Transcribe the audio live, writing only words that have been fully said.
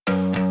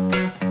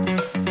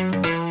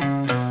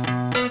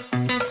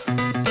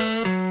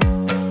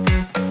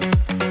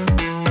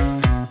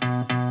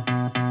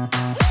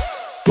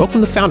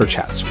Welcome to Founder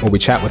Chats, where we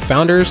chat with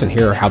founders and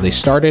hear how they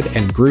started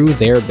and grew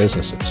their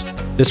businesses.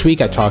 This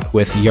week, I talked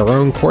with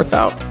Yaron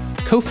Korthout,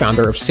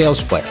 co-founder of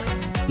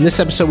SalesFlare. In this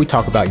episode, we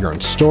talk about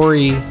Yaron's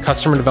story,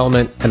 customer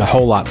development, and a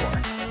whole lot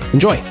more.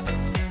 Enjoy.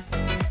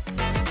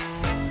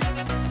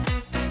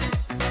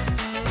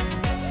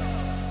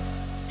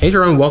 Hey,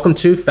 Yaron, welcome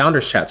to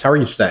Founders Chats. How are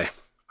you today?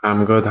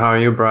 I'm good. How are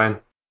you,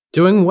 Brian?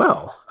 Doing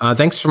well.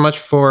 Thanks so much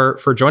for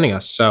joining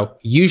us. So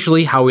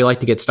usually how we like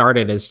to get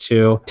started is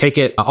to take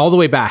it all the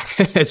way back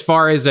as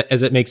far as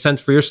it makes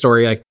sense for your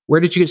story. Like, where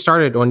did you get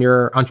started on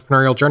your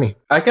entrepreneurial journey?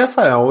 I guess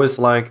I always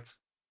liked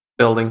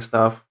building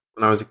stuff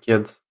when I was a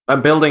kid.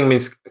 Building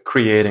means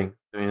creating.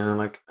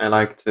 I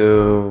like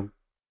to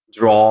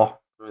draw.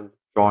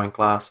 Drawing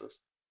classes.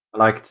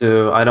 I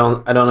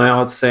don't know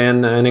how to say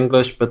in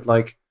English, but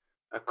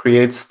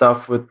create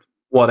stuff with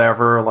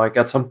whatever. Like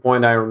at some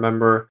point, I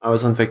remember I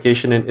was on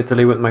vacation in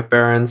Italy with my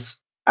parents.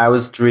 I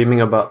was dreaming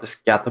about this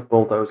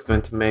catapult I was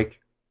going to make.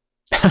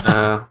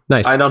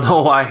 Nice. I don't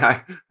know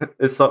why.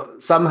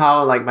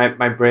 Somehow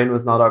my brain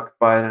was not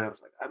occupied, and I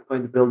was like, I'm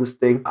going to build this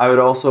thing. I would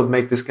also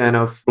make this kind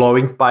of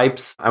blowing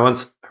pipes. I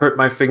once hurt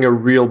my finger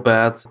real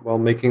bad while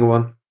making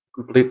one.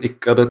 Completely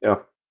cut it. Yeah.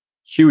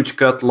 Huge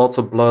cut, lots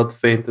of blood,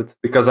 fainted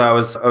because I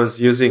was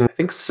using, I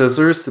think,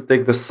 scissors to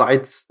take the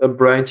sides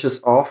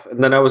branches off,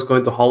 and then I was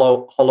going to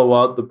hollow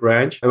out the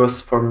branch. It was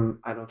from,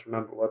 I don't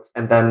remember what,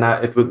 and then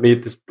it would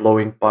make this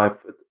blowing pipe.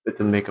 It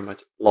didn't make a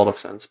lot of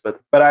sense, but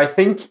I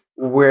think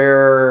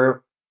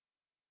where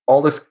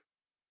all this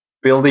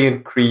building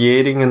and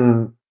creating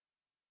and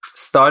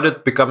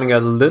started becoming a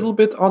little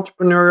bit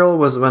entrepreneurial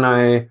was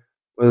when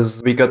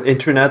we got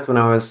internet when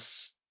I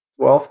was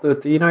 12,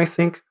 13, I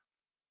think.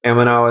 And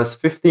when I was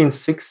 15,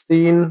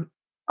 16,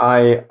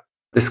 I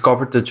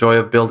discovered the joy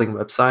of building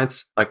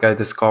websites. Like I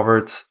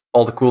discovered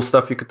all the cool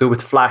stuff you could do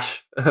with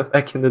Flash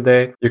back in the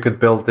day. You could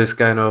build this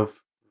kind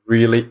of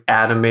really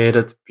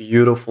animated,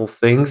 beautiful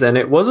things. And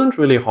it wasn't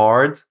really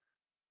hard.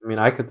 I mean,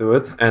 I could do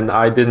it. And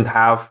I didn't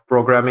have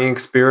programming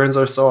experience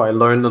or so. I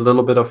learned a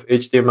little bit of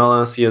HTML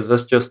and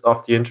CSS just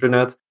off the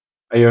internet.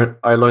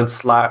 I learned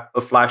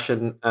Flash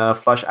and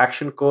Flash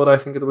Action Code, I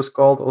think it was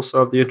called,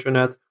 also off the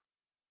internet.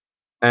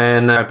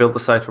 And I built a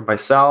site for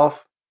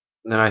myself.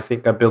 And then I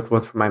think I built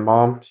one for my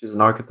mom. She's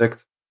an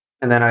architect.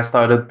 And then I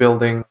started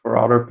building for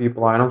other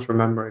people. I don't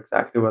remember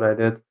exactly what I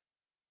did.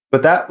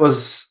 But that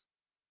was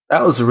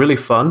really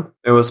fun.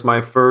 It was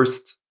my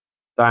first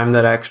time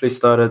that I actually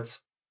started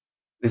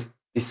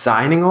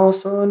designing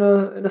also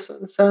in a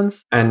certain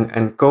sense.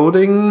 And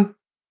coding.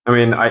 I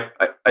mean, I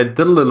did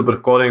a little bit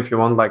of coding if you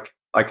want, like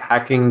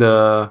hacking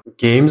the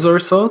games or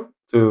so.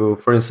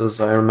 For instance,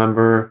 I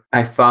remember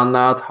I found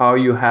out how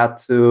you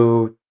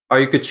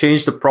could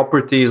change the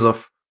properties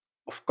of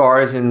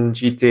cars in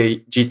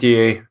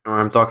GTA.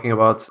 I'm talking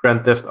about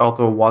Grand Theft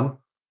Auto 1,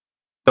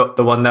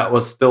 the one that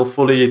was still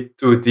fully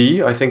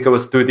 2D. I think it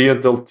was 2D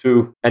until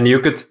 2, and you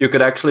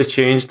could actually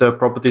change the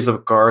properties of a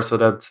car so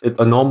that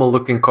a normal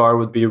looking car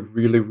would be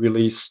really,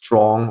 really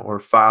strong or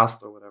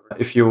fast or whatever.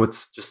 If you would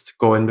just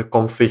go in the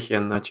config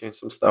and change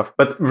some stuff.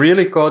 But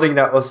really coding,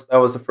 that was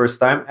the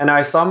first time. And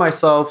I saw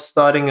myself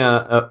starting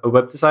a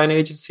web design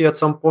agency at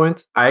some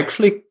point. I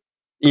actually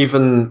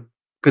even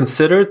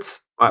considered,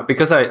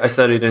 because I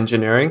studied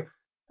engineering,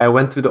 I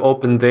went to the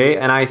open day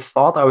and I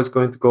thought I was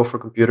going to go for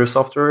computer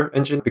software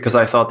engineering because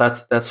I thought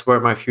that's where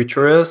my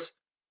future is.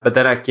 But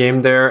then I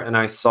came there and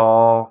I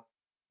saw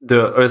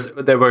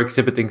they were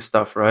exhibiting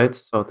stuff, right?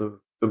 So to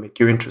make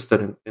you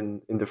interested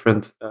in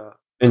different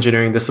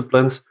engineering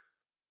disciplines.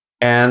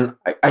 And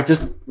I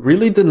just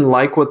really didn't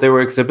like what they were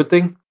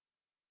exhibiting.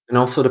 And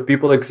also the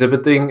people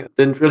exhibiting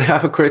didn't really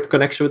have a great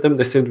connection with them.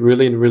 They seemed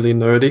really, really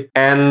nerdy.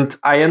 And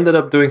I ended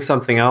up doing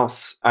something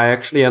else. I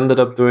actually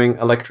ended up doing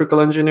electrical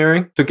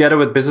engineering together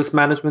with business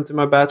management in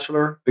my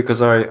bachelor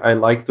because I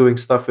like doing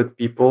stuff with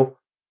people.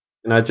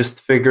 And I just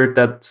figured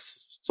that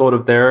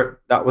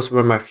that was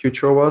where my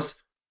future was.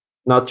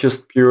 Not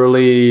just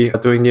purely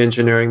doing the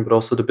engineering, but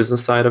also the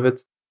business side of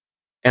it.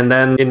 And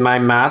then in my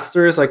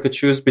master's, I could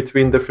choose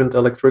between different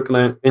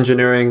electrical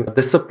engineering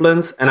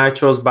disciplines. And I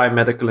chose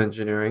biomedical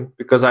engineering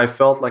because I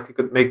felt like I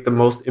could make the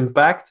most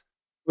impact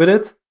with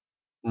it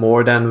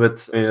more than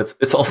with,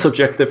 it's all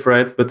subjective,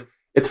 right? But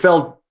it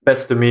felt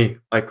best to me,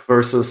 like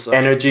versus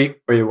energy,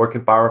 where you work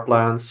in power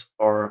plants,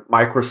 or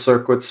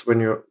microcircuits when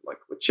you're like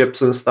with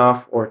chips and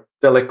stuff, or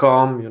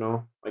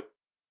telecom, like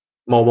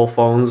mobile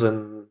phones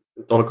and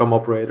telecom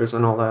operators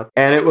and all that.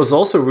 And it was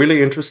also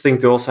really interesting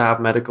to also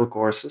have medical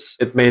courses.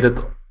 It made it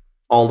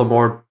all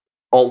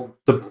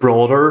the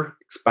broader,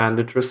 expand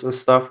interest and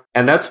stuff.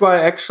 And that's why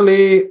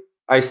actually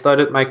I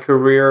started my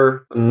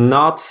career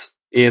not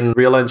in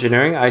real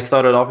engineering. I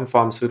started off in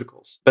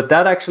pharmaceuticals. But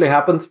that actually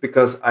happened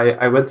because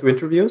I went to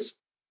interviews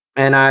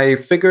and I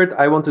figured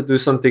I want to do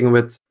something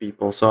with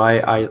people. So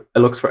I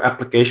looked for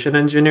application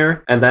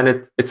engineer, and then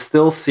it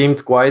still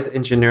seemed quite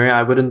engineering.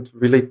 I wouldn't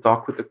really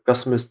talk with the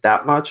customers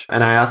that much.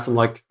 And I asked them,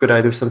 like, could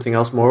I do something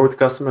else more with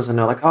customers? And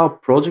they're like, oh,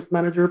 project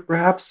manager,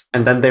 perhaps.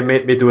 And then they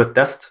made me do a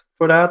test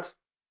for that.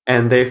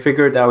 And they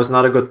figured I was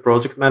not a good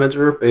project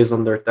manager based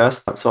on their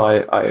test. So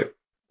I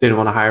didn't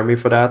want to hire me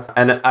for that.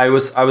 And I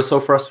was so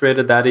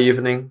frustrated that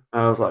evening.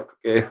 I was like,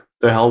 okay,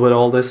 the hell with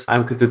all this.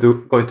 I'm going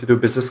to do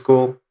business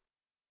school.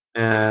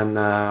 And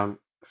a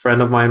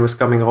friend of mine was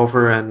coming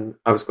over and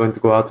I was going to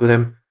go out with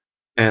him.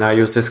 And I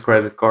used his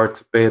credit card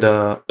to pay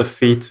the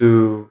fee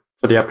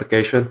for the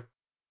application.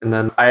 And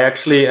then I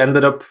actually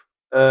ended up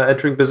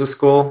entering business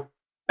school.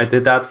 I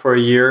did that for a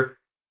year.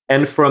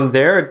 And from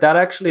there, that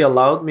actually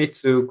allowed me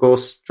to go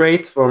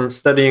straight from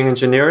studying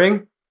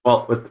engineering,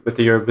 well, with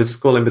the year of business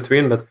school in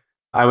between, but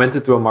I went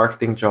into a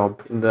marketing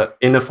job in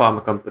a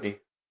pharma company.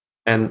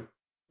 And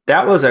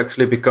that was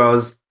actually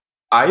because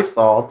I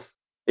thought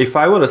if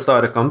I want to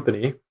start a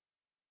company,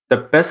 the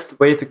best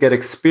way to get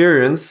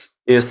experience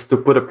is to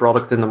put a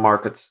product in the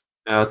market,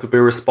 to be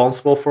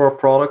responsible for a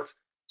product.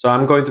 So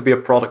I'm going to be a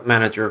product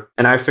manager.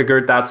 And I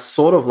figured that's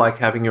sort of like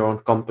having your own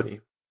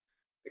company.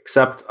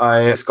 Except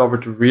I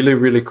discovered really,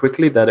 really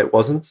quickly that it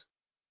wasn't.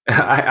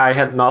 I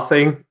had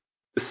nothing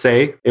to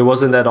say. It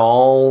wasn't at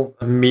all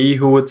me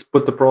who would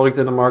put the product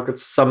in the market.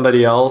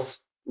 Somebody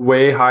else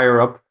way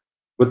higher up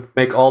would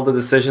make all the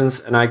decisions,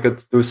 and I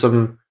could do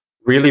some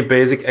really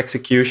basic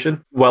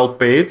execution, well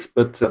paid,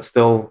 but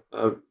still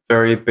a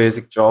very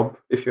basic job,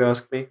 if you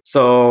ask me.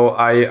 So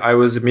I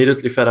was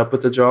immediately fed up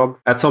with the job.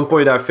 At some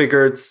point, I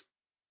figured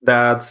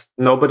that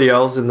nobody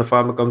else in the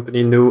pharma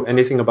company knew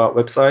anything about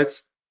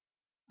websites,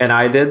 and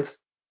I did.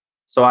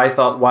 So I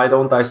thought, why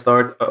don't I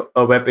start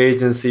a web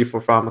agency for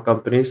pharma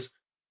companies?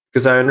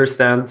 Because I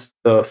understand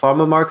the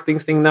pharma marketing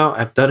thing now.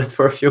 I've done it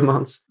for a few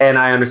months, and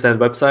I understand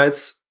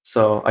websites,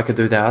 so I could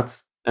do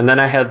that. And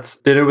then I had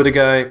dinner with a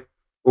guy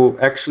who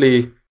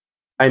actually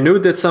I knew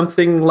did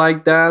something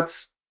like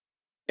that.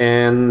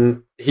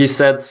 And he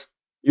said,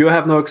 you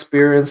have no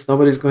experience.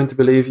 Nobody's going to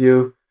believe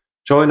you.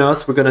 Join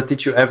us. We're going to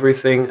teach you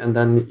everything. And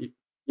then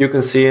you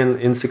can see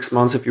in 6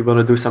 months if you want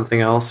to do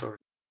something else. Or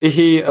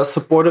he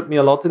supported me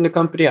a lot in the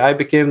company. I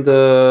became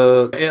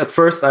at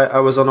first I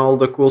was on all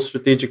the cool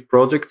strategic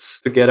projects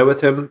together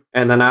with him.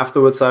 And then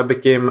afterwards I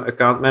became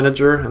account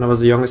manager, and I was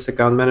the youngest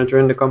account manager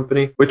in the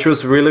company, which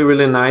was really,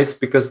 really nice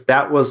because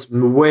that was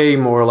way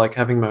more like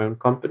having my own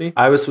company.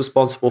 I was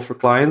responsible for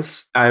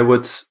clients. I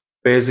would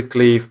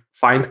basically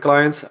find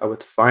clients. I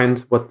would find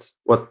what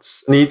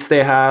needs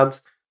they had.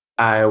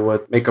 I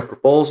would make a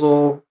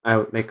proposal, I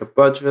would make a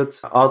budget,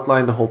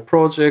 outline the whole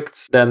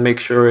project, then make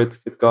sure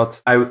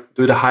I would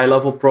do the high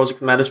level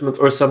project management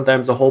or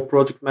sometimes the whole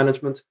project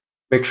management,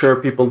 make sure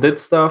people did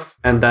stuff,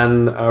 and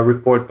then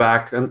report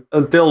back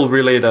until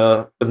really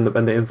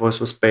when the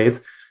invoice was paid.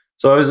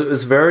 So it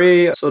was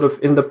very sort of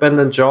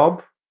independent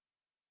job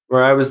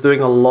where I was doing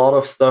a lot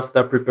of stuff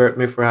that prepared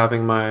me for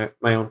having my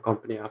own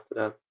company after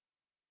that.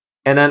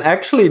 And then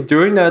actually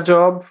during that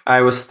job,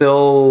 I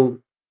still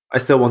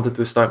wanted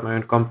to start my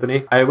own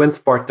company. I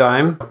went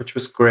part-time, which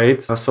was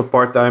great. So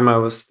part-time, I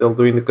was still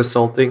doing the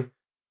consulting,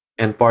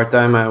 and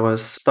part-time, I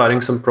was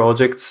starting some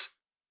projects.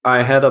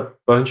 I had a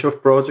bunch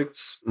of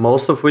projects,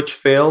 most of which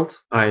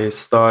failed. I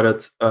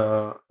started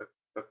a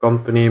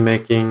company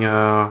making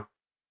a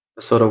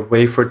sort of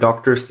way for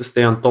doctors to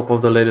stay on top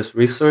of the latest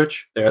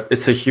research.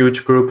 It's a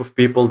huge group of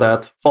people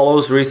that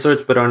follows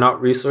research but are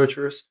not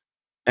researchers,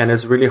 and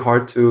it's really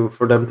hard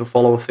for them to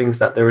follow things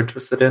that they're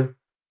interested in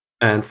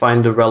and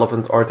find the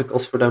relevant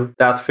articles for them.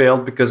 That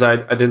failed because I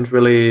didn't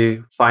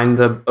really find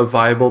a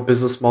viable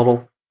business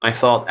model. I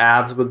thought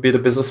ads would be the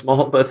business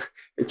model, but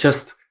it's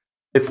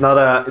not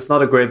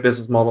a great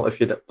business model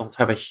if you don't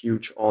have a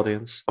huge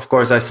audience. Of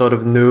course, I sort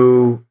of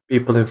knew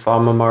people in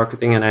pharma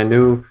marketing and I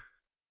knew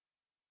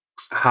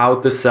how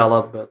to sell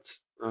it, but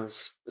it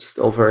was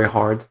still very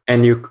hard.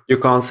 And you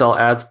can't sell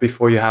ads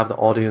before you have the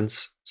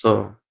audience.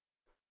 So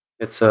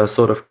it's a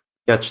sort of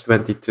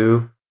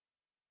catch-22.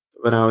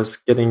 When I was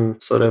getting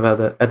sort of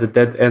at a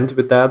dead end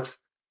with that,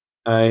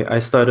 I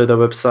started a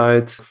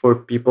website for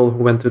people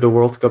who went to the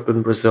World Cup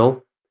in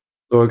Brazil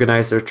to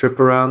organize their trip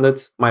around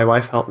it. My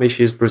wife helped me.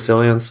 She's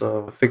Brazilian,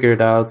 so I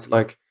figured out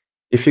like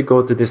if you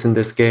go to this and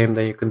this game,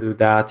 then you can do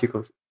that. You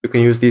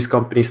can use these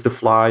companies to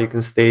fly. You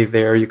can stay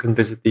there. You can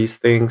visit these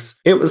things.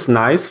 It was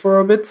nice for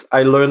a bit.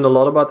 I learned a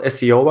lot about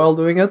SEO while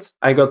doing it.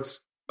 I got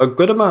a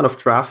good amount of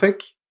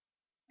traffic.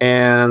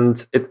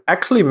 And it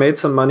actually made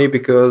some money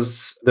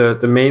because the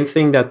main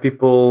thing that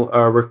people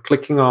were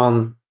clicking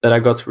on that I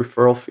got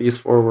referral fees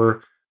for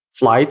were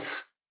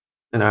flights.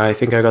 And I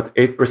think I got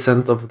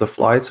 8% of the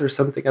flights or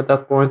something at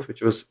that point,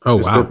 which was wow.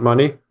 Good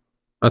money.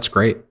 That's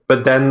great.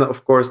 But then,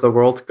 of course, the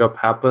World Cup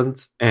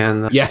happened.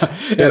 And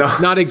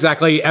not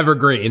exactly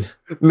evergreen.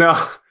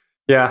 No.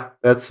 Yeah,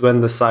 that's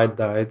when the site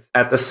died.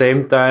 At the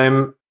same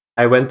time,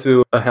 I went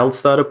to a health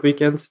startup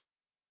weekend.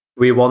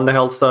 We won the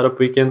health startup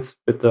weekend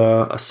with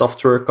a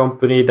software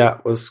company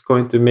that was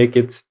going to make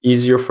it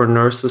easier for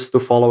nurses to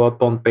follow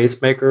up on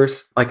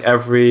pacemakers. Like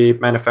every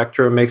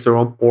manufacturer makes their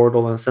own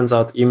portal and sends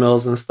out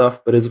emails and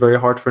stuff, but it's very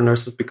hard for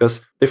nurses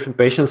because different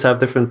patients have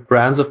different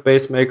brands of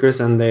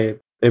pacemakers and they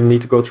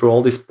need to go through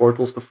all these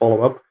portals to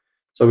follow up.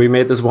 So we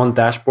made this one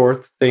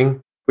dashboard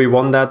thing. We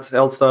won that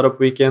health startup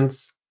weekend.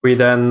 We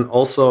then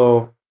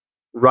also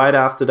right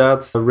after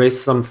that, I raised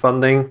some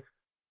funding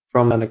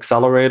from an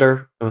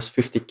accelerator. It was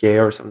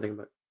 50K or something,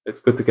 but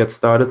it's good to get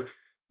started.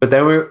 But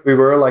then we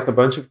were like a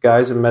bunch of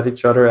guys who met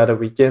each other at a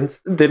weekend,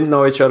 didn't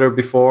know each other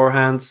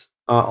beforehand,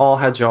 all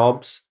had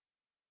jobs.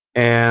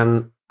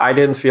 And I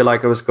didn't feel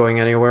like I was going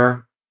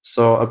anywhere.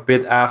 So a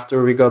bit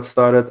after we got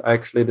started, I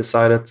actually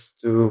decided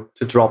to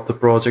drop the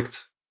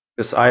project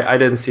because I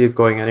didn't see it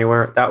going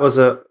anywhere. That was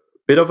a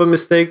bit of a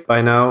mistake.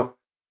 By now,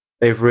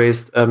 they've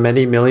raised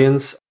many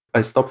millions.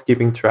 I stopped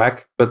keeping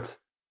track, but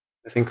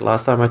I think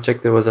last time I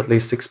checked, there was at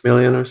least 6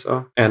 million or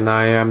so. And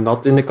I am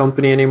not in the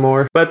company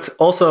anymore. But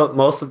also,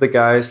 most of the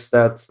guys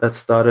that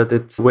started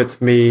it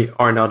with me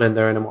are not in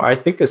there anymore. I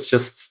think it's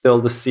just still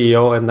the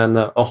CEO and then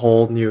a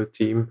whole new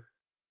team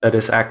that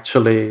is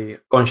actually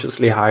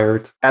consciously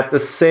hired. At the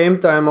same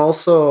time,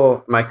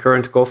 also, my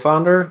current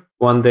co-founder,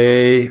 one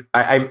day,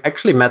 I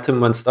actually met him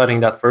when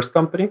starting that first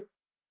company.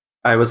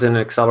 I was in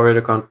an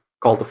accelerator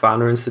called the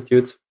Founder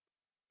Institute.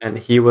 And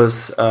he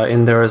was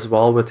in there as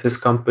well with his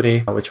company,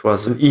 which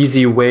was an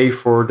easy way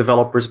for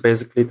developers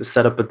basically to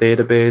set up a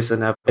database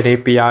and have an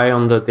API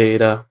on the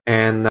data.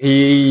 And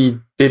he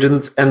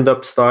didn't end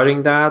up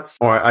starting that,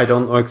 or I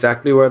don't know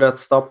exactly where that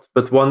stopped.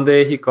 But one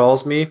day he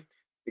calls me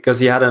because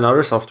he had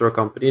another software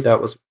company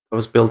that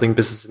was building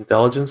business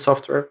intelligence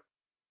software.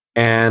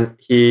 And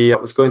he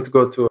was going to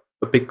go to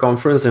a big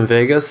conference in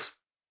Vegas.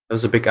 It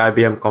was a big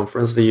IBM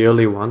conference, the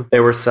yearly one.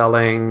 They were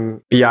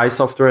selling BI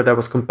software that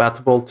was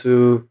compatible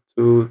to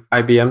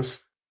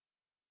IBM's,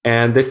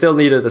 and they still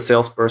needed a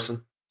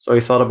salesperson. So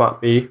he thought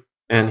about me,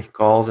 and he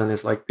calls and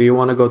he's like, "Do you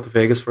want to go to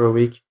Vegas for a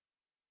week?"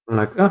 I'm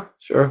like, "Oh,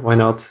 sure, why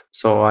not?"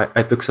 So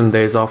I took some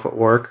days off at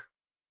work,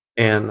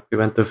 and we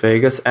went to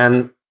Vegas.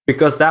 And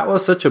because that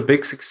was such a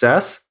big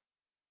success,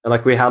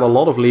 like we had a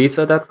lot of leads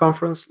at that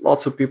conference,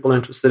 lots of people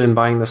interested in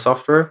buying the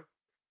software,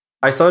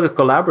 I started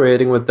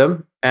collaborating with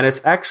them. And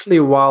it's actually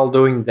while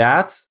doing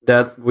that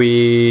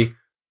we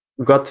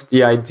got to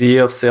the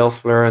idea of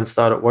SalesFlare and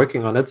started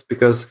working on it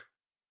because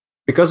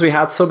we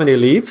had so many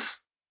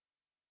leads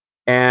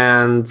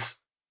and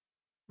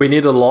we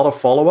needed a lot of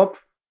follow-up.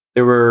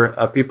 There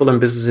were people in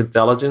business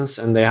intelligence,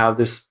 and they have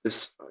this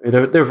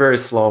they're very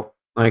slow.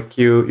 Like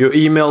you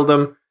email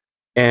them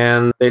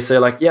and they say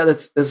like, "Yeah,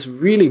 that's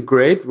really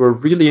great. We're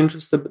really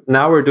interested, but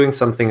now we're doing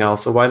something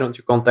else. So why don't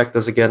you contact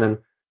us again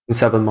in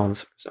 7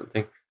 months or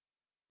something?"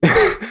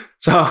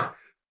 So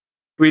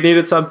we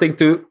needed something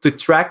to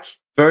track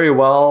very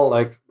well.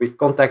 Like we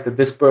contacted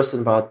this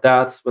person about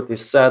that, what they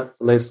said,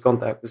 the latest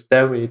contact was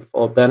them, we need to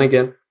follow up then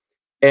again.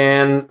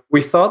 And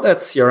we thought that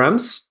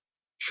CRMs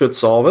should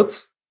solve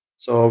it.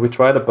 So we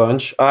tried a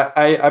bunch.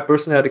 I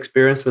personally had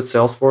experience with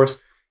Salesforce,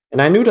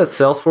 and I knew that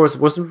Salesforce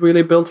wasn't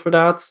really built for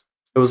that.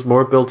 It was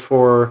more built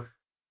for,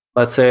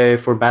 let's say,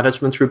 for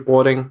management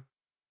reporting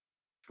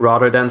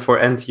rather than for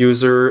end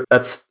user.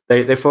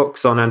 They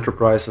focus on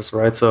enterprises,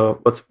 right? So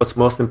what's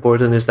most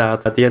important is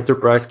that the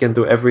enterprise can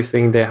do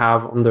everything they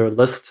have on their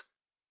list,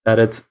 that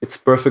it's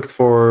perfect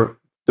for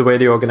the way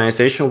the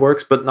organization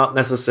works, but not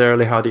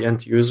necessarily how the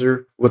end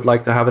user would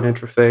like to have an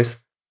interface.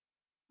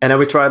 And then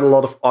we tried a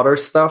lot of other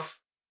stuff.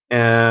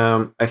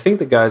 I think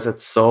the guys at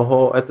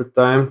Soho at the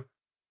time,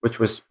 which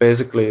was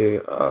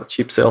basically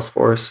cheap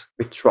Salesforce,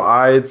 we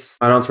tried,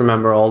 I don't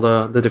remember all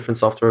the different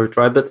software we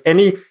tried, but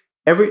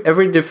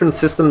every different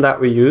system that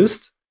we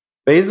used,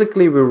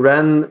 basically we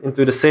ran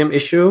into the same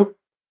issue,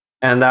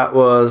 and that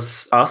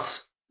was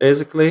us.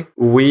 Basically,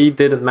 we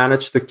didn't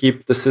manage to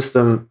keep the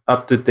system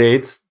up to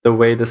date the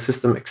way the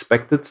system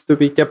expected to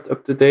be kept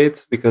up to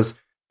date, because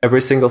every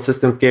single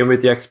system came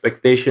with the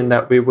expectation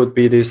that we would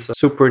be this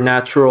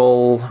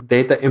supernatural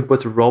data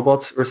input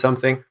robot or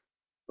something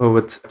who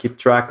would keep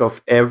track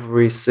of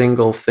every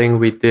single thing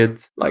we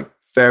did, like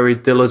very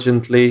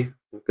diligently,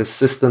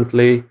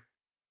 consistently.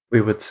 We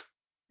would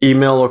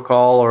email or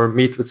call or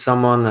meet with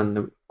someone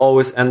and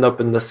always end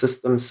up in the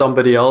system.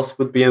 Somebody else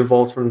would be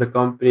involved from the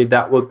company,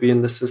 that would be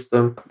in the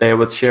system. They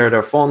would share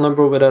their phone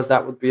number with us,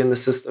 that would be in the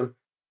system.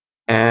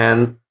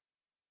 And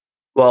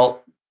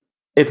well,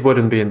 it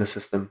wouldn't be in the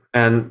system.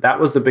 And that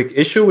was the big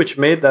issue, which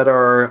made that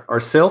our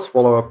sales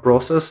follow-up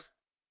process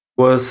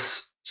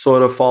was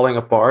sort of falling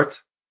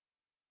apart.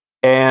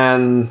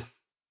 And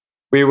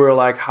we were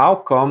like, how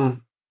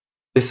come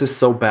this is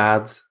so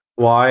bad?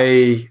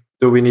 Why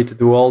do we need to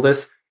do all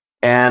this?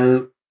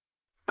 And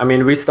I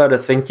mean, we started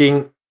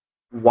thinking,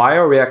 why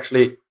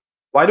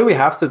do we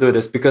have to do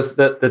this? Because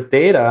the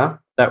data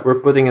that we're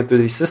putting into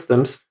these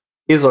systems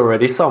is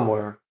already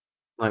somewhere.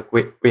 Like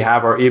we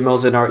have our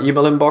emails in our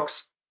email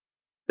inbox.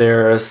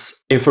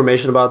 There's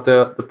information about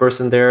the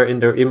person there in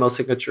their email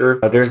signature.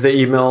 There's the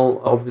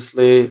email,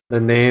 obviously, the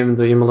name,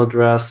 the email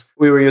address.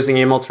 We were using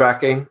email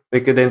tracking.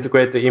 We could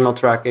integrate the email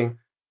tracking.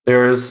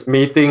 There's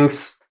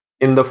meetings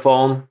in the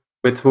phone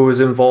with who is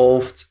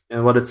involved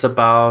and what it's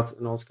about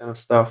and all this kind of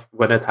stuff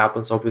when it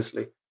happens,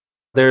 obviously.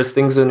 There's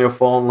things on your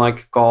phone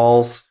like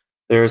calls.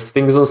 There's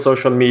things on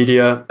social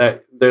media.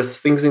 There's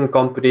things in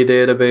company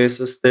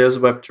databases. There's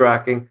web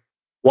tracking.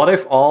 What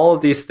if all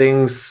of these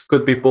things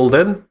could be pulled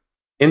in,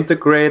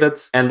 integrated,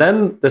 and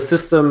then the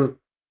system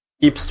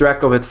keeps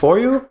track of it for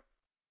you.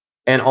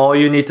 And all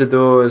you need to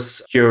do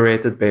is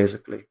curate it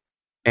basically.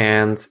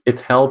 And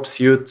it helps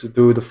you to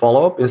do the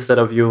follow-up instead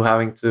of you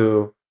having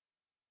to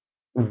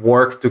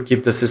work to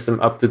keep the system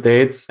up to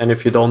date. And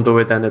if you don't do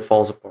it, then it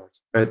falls apart,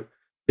 right?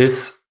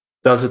 This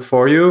does it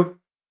for you.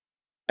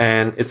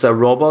 And it's a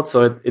robot,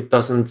 so it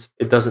doesn't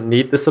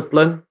need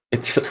discipline.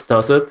 It just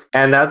does it.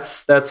 And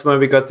that's when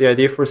we got the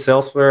idea for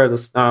SalesFlare.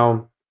 That's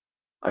now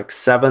like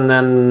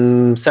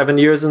 7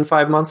 years and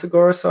 5 months ago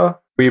or so.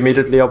 We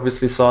immediately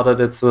obviously saw that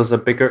it was a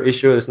bigger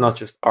issue. It's not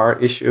just our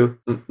issue.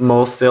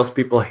 Most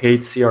salespeople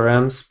hate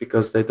CRMs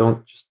because they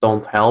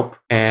don't help,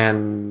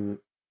 and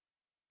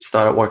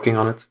started working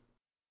on it.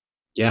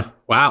 Yeah.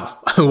 Wow.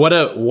 What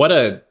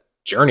a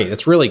journey.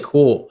 That's really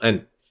cool.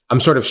 And I'm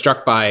sort of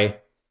struck by,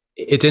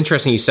 it's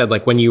interesting you said,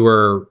 like, when you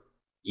were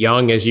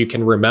young as you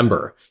can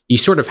remember, you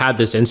sort of had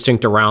this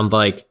instinct around,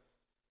 like,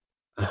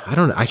 I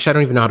don't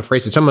even know how to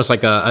phrase it. It's almost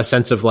like a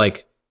sense of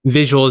like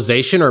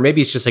visualization, or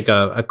maybe it's just like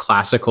a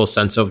classical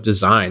sense of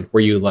design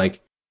where you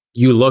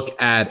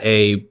look at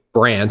a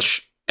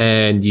branch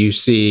and you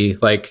see,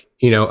 like,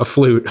 a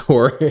flute,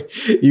 or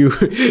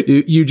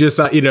you just,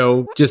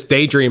 just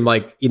daydream,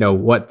 like,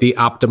 what the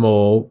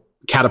optimal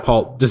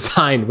catapult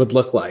design would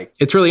look like.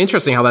 It's really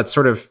interesting how that's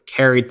sort of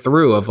carried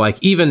through, of like,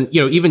 even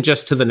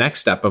just to the next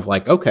step of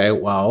like, okay,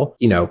 well,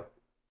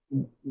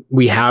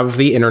 we have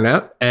the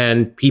internet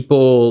and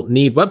people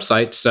need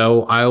websites.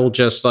 So I'll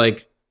just,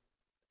 like,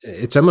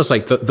 it's almost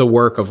like the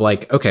work of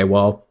like, okay,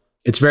 well,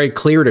 it's very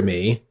clear to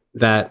me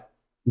that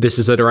this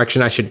is the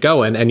direction I should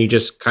go in. And you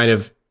just kind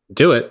of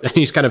do it and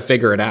you just kind of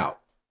figure it out.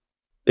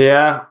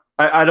 Yeah.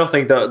 I don't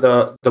think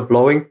the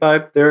blowing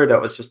pipe there,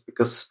 that was just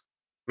because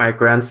my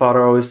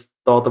grandfather always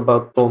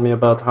told me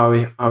about how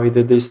he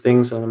did these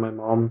things, and my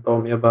mom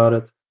told me about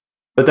it.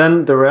 But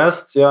then the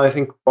rest, yeah, I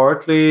think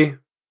partly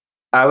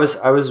I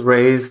was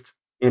raised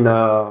in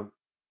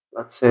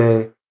let's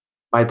say,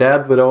 my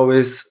dad would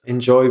always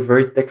enjoy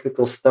very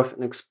technical stuff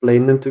and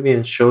explain them to me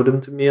and show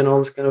them to me and all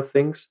these kind of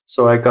things.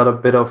 So I got a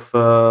bit of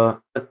a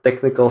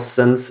technical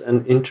sense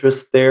and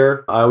interest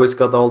there. I always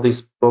got all these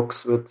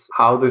books with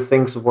how do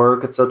things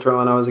work, etc.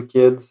 when I was a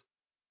kid.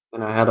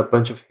 And I had a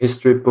bunch of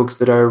history books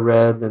that I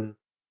read. And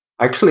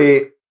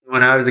actually,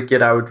 when I was a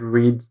kid, I would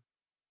read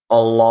a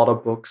lot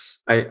of books.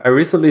 I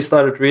recently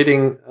started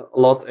reading a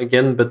lot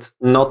again, but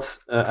not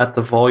at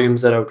the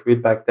volumes that I would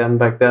read back then.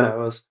 Back then,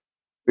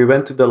 we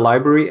went to the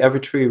library every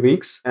 3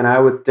 weeks, and I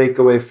would take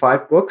away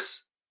 5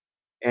 books,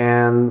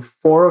 and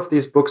 4 of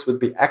these books would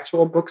be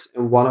actual books,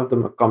 and 1 of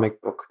them a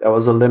comic book. That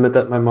was a limit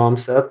that my mom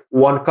set.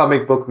 1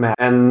 comic book max.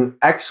 And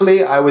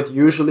actually, I would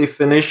usually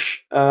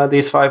finish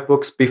these 5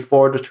 books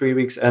before the 3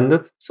 weeks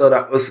ended. So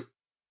that was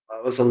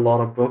a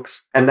lot of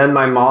books. And then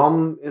my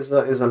mom is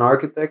an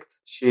architect.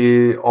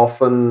 She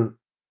often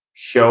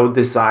showed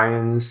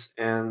designs,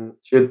 and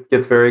she'd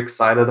get very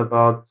excited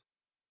about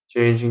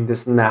changing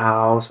this in the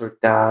house or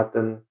that.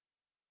 And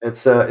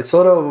it's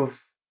sort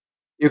of,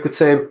 you could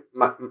say,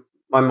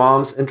 my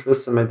mom's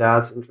interest and my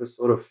dad's interest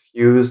sort of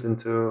fused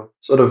into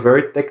sort of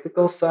very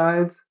technical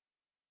side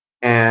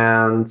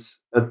and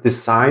a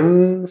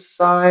design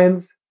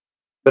side.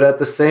 But at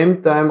the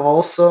same time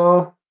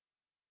also,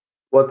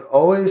 what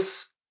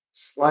always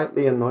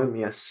slightly annoyed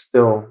me,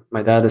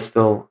 my dad is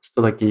still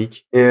a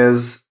geek,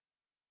 is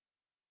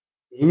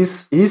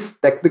he's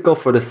technical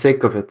for the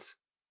sake of it,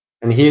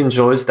 and he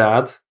enjoys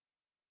that.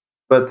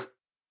 But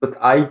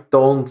I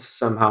don't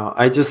somehow.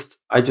 I just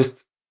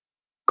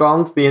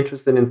can't be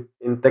interested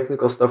in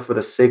technical stuff for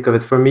the sake of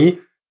it. For me,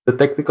 the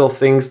technical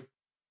things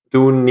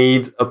do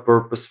need a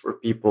purpose for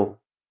people.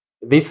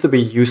 It needs to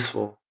be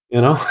useful,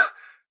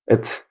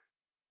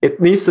 It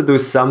needs to do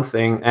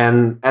something.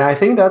 And I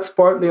think that's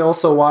partly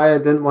also why I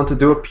didn't want to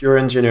do a pure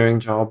engineering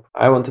job.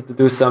 I wanted to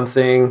do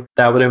something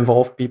that would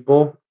involve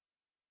people,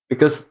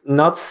 because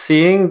not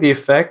seeing the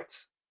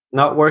effect,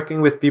 not working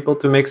with people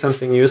to make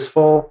something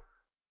useful,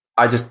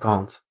 I just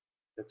can't.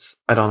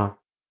 I don't know.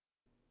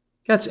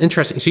 That's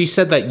interesting. So you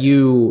said that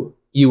you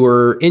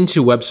were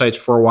into websites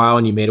for a while,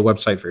 and you made a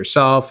website for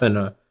yourself and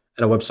a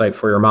website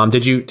for your mom.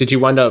 Did you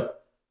wind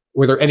up,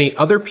 were there any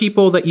other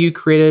people that you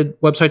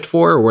created websites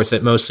for, or was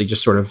it mostly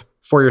just sort of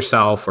for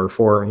yourself or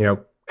for,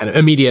 kind of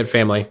immediate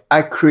family?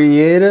 I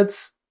created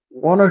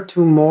 1 or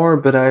 2 more,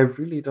 but I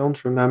really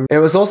don't remember. It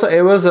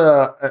was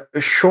a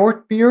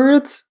short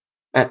period,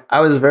 and I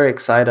was very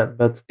excited,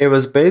 but it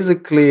was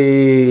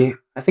basically,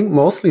 I think,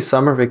 mostly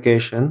summer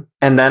vacation.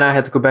 And then I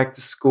had to go back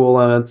to school,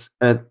 and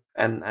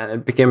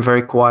it became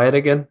very quiet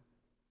again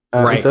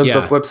in terms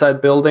of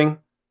website building.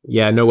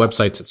 Yeah, no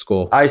websites at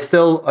school. I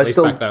still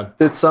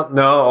did some.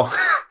 No,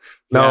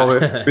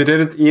 we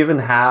didn't even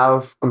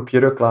have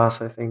computer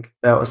class. I think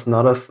that was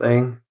not a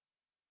thing.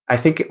 I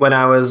think when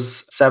I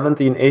was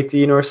 17,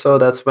 18 or so,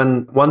 that's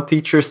when one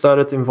teacher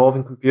started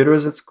involving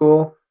computers at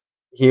school.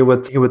 He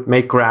would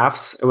make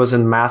graphs. It was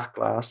in math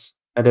class.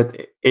 I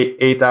did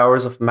 8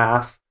 hours of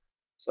math.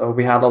 So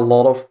we had a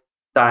lot of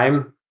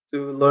time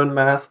to learn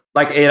math.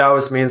 Like 8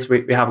 hours means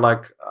we have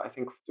like, I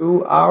think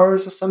 2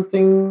 hours or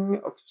something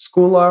of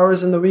school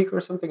hours in the week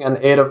or something. And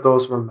 8 of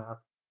those were math.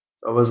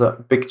 So it was a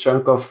big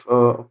chunk of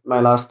my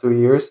last 2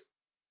 years.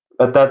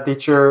 But that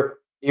teacher,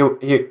 he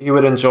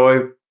would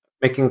enjoy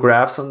making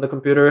graphs on the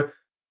computer,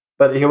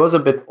 but he was a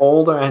bit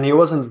older and he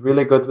wasn't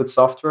really good with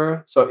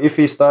software. So if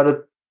he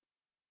started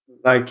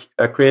like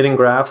creating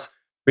graphs,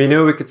 we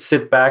knew we could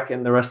sit back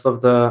and the rest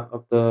of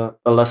the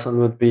lesson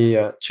would be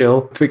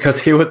chill because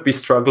he would be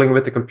struggling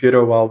with the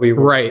computer while we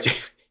were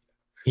right.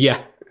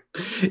 Yeah.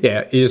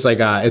 Yeah. It's like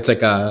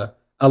a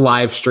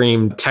live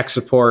stream tech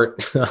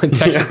support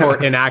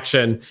support in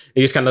action.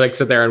 You just kind of like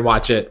sit there and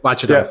watch it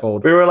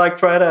unfold. We were like,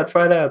 try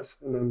that,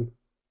 and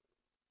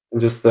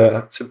just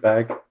sit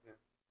back.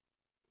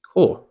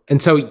 Cool.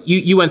 And so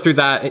you went through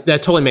that.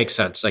 That totally makes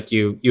sense. Like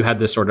you had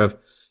this sort of,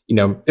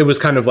 it was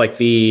kind of like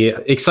the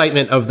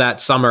excitement of that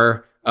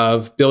summer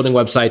of building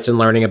websites and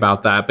learning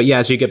about that. But yeah,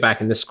 as you get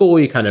back into school,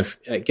 you kind of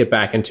get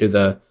back into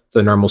the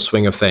normal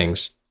swing of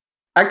things.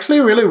 I actually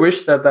really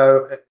wish that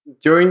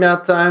during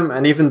that time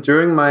and even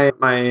during my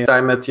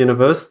time at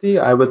university,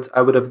 I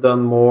would have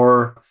done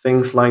more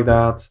things like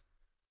that.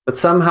 But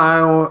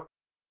somehow,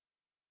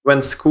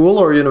 when school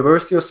or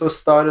university or so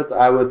started,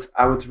 I would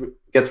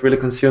get really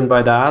consumed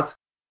by that.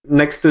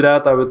 Next to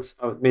that, I would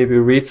maybe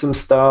read some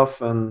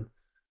stuff and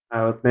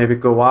I would maybe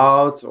go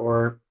out,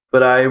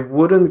 but I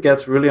wouldn't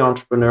get really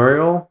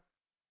entrepreneurial.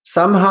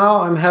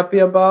 Somehow, I'm happy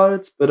about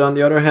it, but on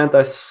the other hand,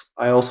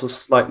 I also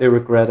slightly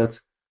regret it.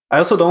 I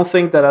also don't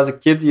think that as a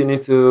kid you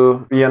need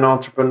to be an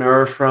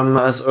entrepreneur from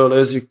as early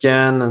as you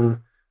can, and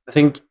I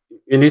think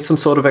you need some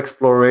sort of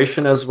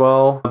exploration as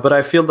well. But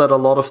I feel that a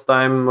lot of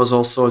time was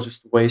also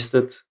just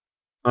wasted,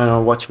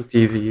 watching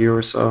TV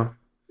or so.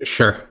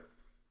 Sure.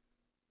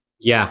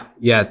 Yeah,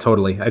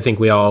 totally. I think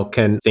we all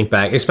can think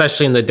back,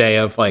 especially in the day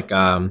of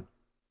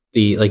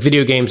the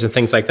video games and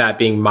things like that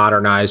being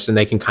modernized, and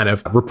they can kind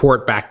of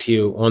report back to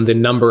you on the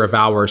number of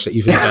hours that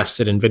you've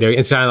invested in video.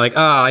 It's kind of like,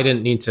 I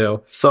didn't need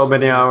to. So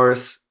many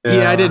hours.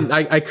 Yeah, I didn't.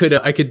 I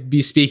could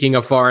be speaking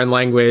a foreign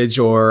language,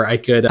 or I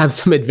could have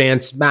some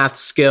advanced math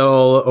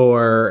skill,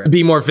 or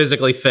be more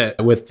physically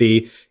fit with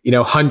the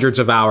hundreds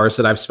of hours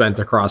that I've spent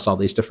across all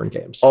these different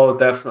games. Oh,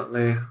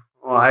 definitely.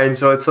 Well, I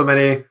enjoyed so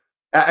many.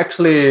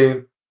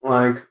 Actually,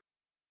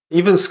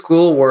 even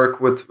schoolwork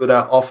would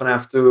often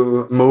have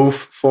to move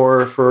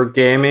for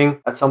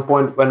gaming. At some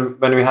point when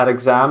we had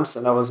exams,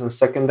 and I was in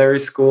secondary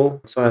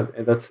school, so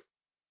that's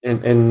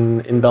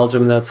in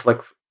Belgium. That's like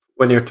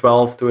when you're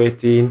 12 to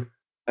 18.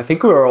 I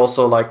think we were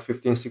also like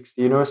 15,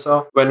 16 or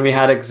so. When we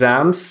had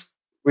exams,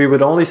 we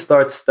would only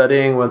start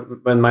studying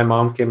when my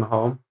mom came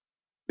home,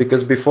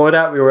 because before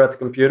that we were at the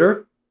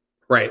computer,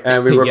 right?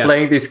 And we were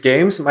playing these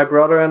games, my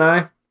brother and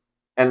I.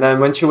 And then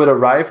when she would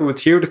arrive, we would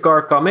hear the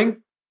car coming.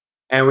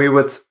 And we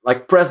would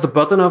press the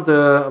button of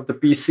the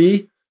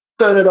PC,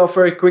 turn it off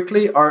very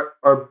quickly.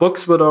 Our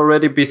books would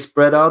already be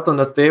spread out on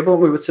the table.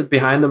 We would sit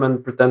behind them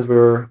and pretend we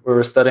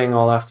were studying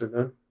all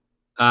afternoon.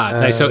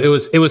 Nice. So it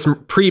was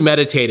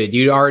premeditated.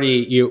 You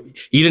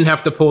didn't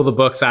have to pull the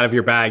books out of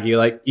your bag.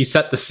 You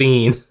set the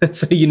scene.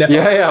 So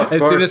Yeah, of as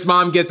course. Soon as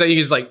mom gets out,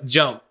 you just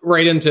jump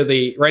right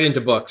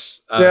into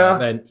books.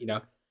 Then be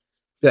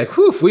like,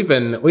 whew, we've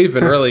been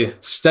really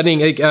studying.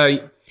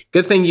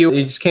 Good thing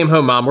you just came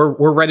home, Mom.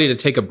 We're ready to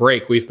take a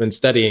break. We've been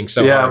studying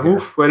so hard. Yeah,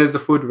 when is the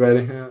food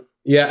ready?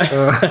 Yeah.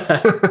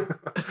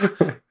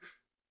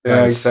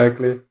 Yeah,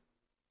 exactly.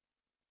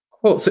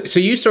 Cool. So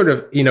you sort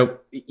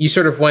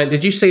of went.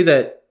 Did you say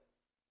that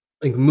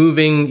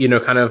moving,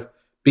 kind of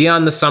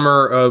beyond the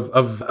summer of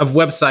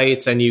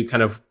websites, and you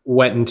kind of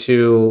went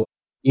into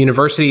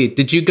university?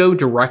 Did you go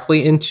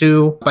directly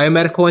into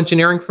biomedical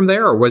engineering from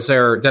there, or was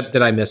there?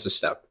 Did I miss a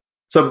step?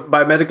 So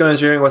biomedical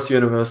engineering was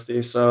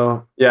university.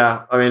 So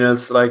yeah, I mean,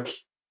 it's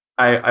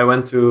I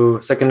went to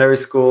secondary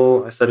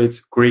school. I studied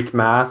Greek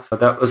math.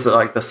 That was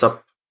the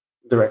sub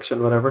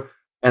direction, whatever.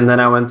 And then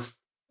I went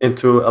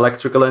into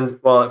electrical.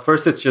 At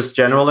first it's just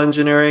general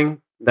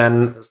engineering.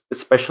 Then it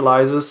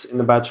specializes in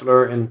the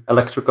bachelor in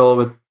electrical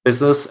with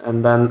business.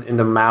 And then in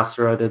the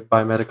master, I did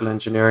biomedical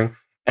engineering.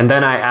 And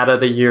then I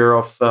added a year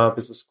of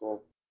business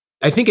school.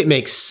 I think it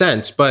makes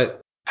sense.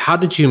 But how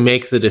did you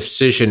make the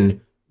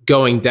decision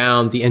going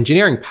down the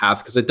engineering path?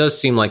 Because it does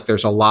seem like there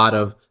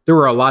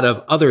were a lot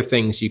of other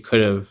things you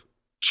could have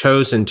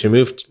chosen to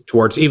move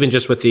towards, even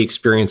just with the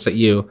experience that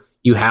you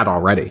had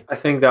already. I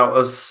think that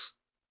was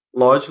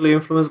largely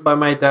influenced by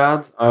my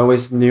dad. I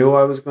always knew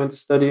I was going to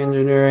study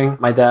engineering.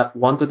 My dad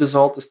wanted us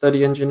all to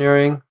study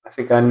engineering. I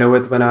think I knew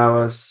it when I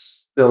was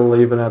still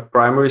even at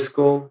primary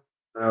school.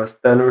 When I was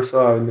 10 or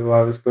so, I knew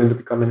I was going to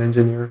become an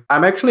engineer.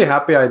 I'm actually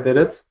happy I did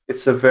it.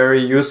 It's a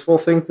very useful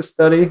thing to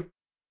study.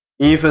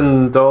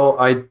 Even though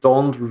I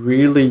don't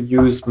really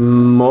use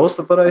most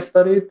of what I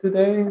studied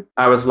today,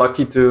 I was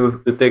lucky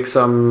to take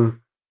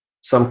some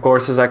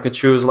courses I could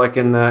choose, in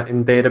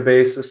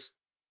databases,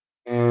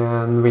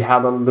 and we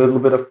had a little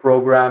bit of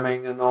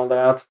programming and all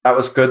that. That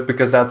was good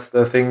because that's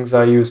the things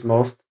I use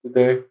most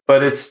today.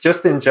 But it's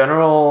just in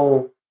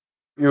general,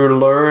 you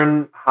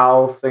learn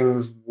how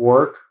things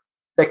work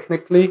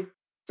technically,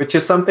 which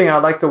is something I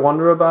like to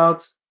wonder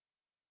about,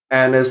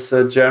 and is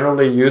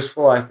generally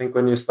useful, I think,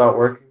 when you start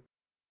working.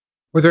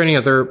 Were there any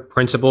other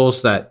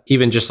principles that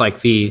even just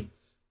like the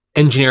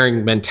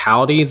engineering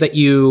mentality that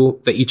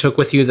you took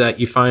with you that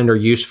you find are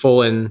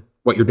useful in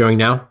what you're doing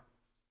now?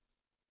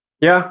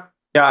 Yeah,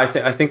 yeah.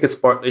 I think it's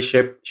partly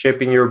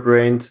shaping your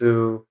brain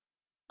to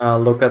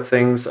look at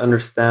things,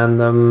 understand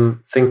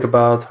them, think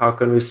about how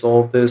can we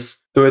solve this,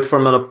 do it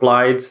from an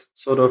applied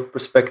sort of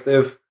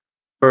perspective,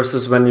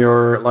 versus when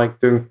you're like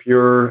doing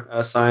pure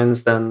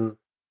science, then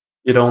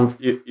you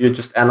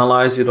just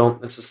analyze, you don't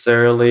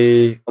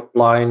necessarily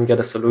apply and get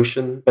a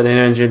solution. But in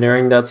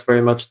engineering, that's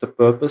very much the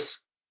purpose.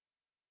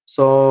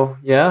 So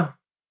yeah,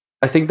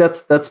 I think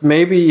that's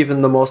maybe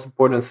even the most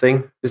important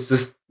thing is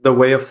just the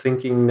way of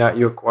thinking that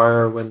you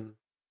acquire when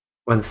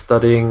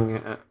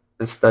studying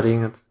and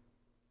studying it.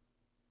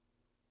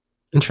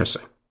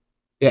 Interesting.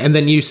 Yeah, and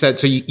then you said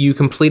so you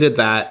completed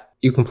that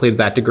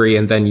degree,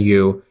 and then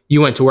you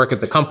went to work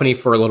at the company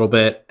for a little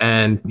bit,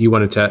 and you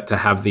wanted to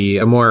have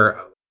a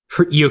more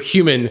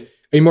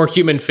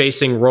human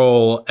facing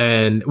role.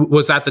 And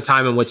was that the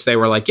time in which they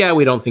were like, yeah,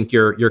 we don't think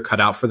you're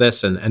cut out for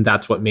this, and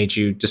that's what made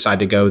you decide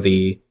to go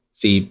the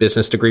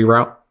business degree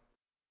route?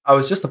 I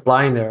was just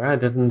applying there. I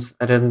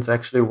didn't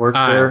actually work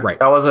there.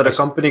 Right. I was at a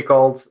company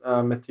called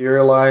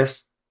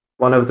Materialize,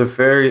 one of the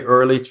very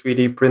early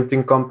 3D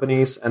printing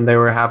companies, and they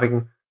were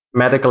having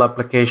medical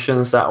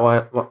applications. That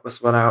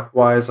was when I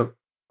was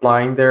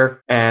applying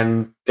there,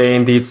 and they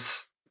indeed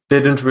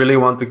didn't really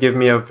want to give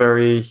me a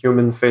very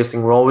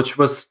human-facing role, which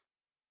was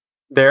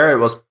there. It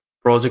was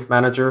project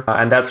manager,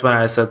 and that's when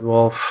I said,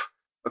 "Well,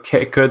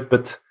 okay, good,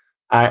 but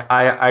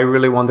I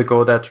really want to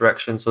go that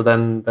direction." So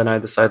then I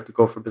decided to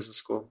go for business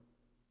school.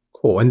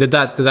 Cool. And did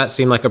that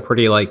seem like a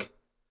pretty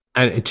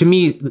and to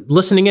me,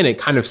 listening in, it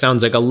kind of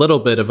sounds like a little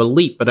bit of a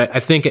leap, but I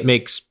think it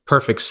makes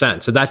perfect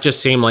sense. So that just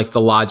seemed like the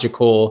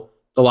logical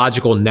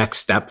next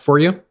step for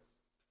you.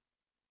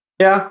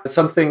 Yeah, it's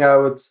something I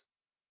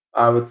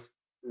would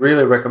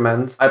really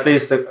recommend. At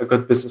least a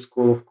good business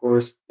school, of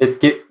course.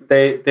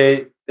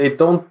 They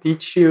don't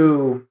teach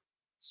you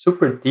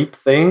super deep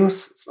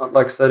things. It's not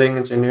like studying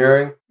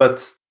engineering,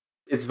 but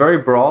it's very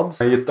broad.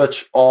 You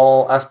touch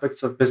all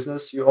aspects of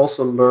business. You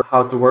also learn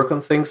how to work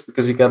on things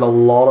because you get a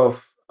lot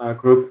of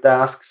group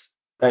tasks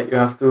that you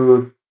have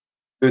to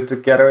do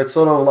together. It's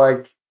sort of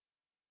like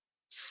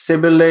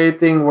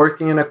simulating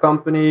working in a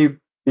company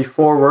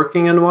before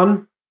working in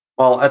one.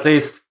 Well, at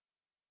least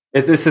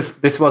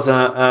this was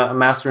a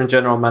master in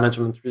general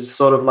management, which is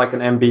sort of like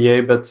an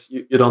MBA, but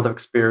you don't have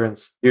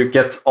experience. You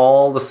get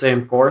all the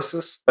same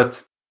courses,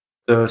 but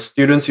the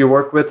students you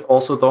work with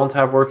also don't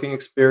have working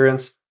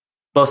experience.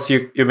 Plus,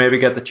 you maybe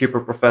get the cheaper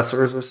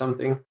professors or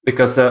something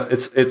because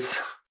it's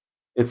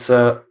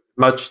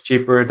much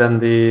cheaper than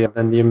the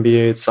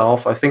MBA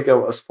itself. I think it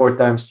was 4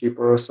 times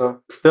cheaper or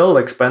so. Still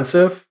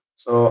expensive,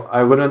 so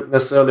I wouldn't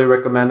necessarily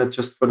recommend it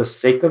just for the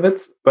sake of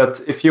it.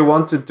 But if you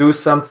want to do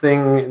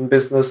something in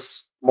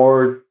business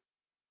more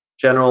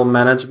general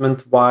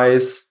management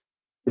wise,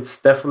 it's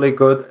definitely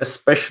good,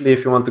 especially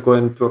if you want to go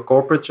into a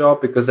corporate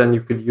job, because then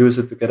you could use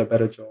it to get a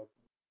better job.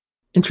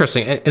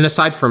 Interesting. And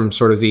aside from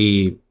sort of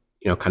the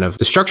kind of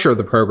the structure of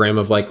the program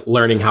of like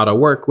learning how to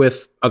work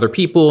with other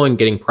people and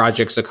getting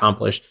projects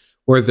accomplished,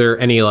 were there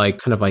any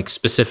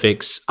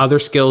specific other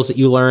skills that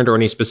you learned or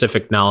any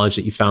specific knowledge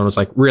that you found was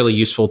like really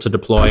useful to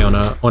deploy on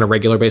a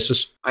regular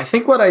basis? I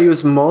think what I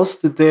use most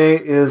today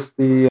is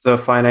the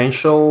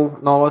financial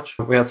knowledge.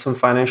 We had some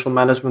financial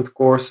management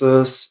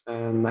courses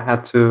and I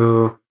had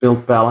to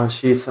build balance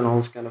sheets and all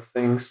those kind of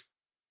things.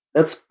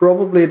 That's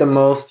probably the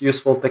most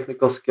useful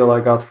technical skill I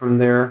got from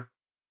there.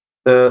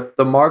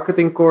 The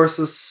marketing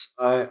courses,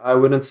 I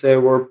wouldn't say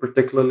were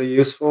particularly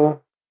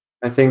useful.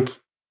 I think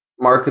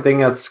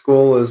marketing at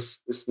school is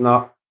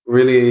not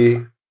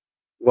really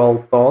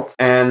well taught.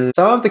 And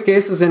some of the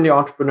cases in the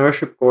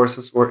entrepreneurship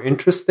courses were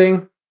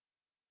interesting,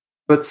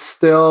 but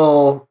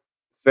still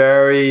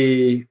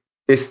very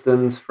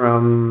distant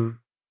from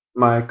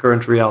my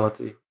current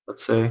reality,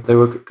 let's say. They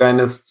were kind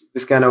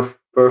of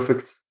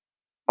perfect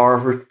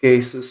Harvard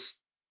cases,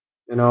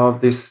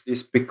 of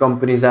these big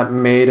companies that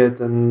made it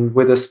and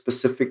with a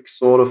specific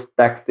sort of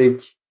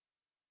tactic,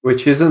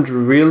 which isn't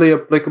really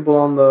applicable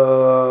on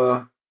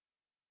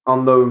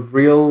the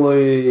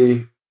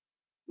really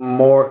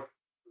more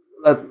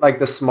like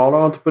the smaller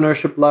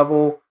entrepreneurship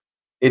level.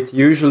 It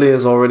usually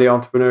is already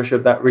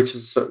entrepreneurship that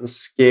reaches a certain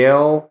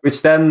scale,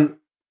 which then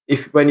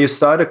when you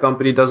start a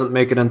company doesn't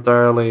make it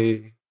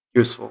entirely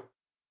useful.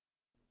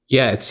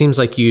 Yeah, it seems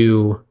like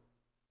you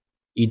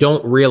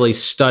don't really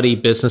study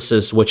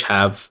businesses which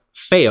have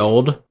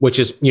failed, which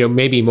is,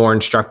 maybe more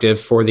instructive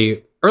for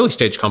the early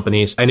stage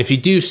companies. And if you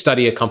do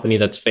study a company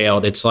that's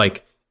failed, it's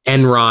like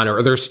Enron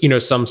or there's,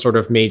 some sort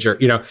of major,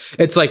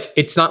 it's like,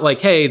 it's not like,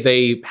 hey,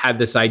 they had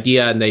this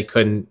idea and they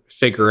couldn't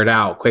figure it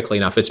out quickly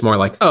enough. It's more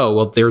like, oh,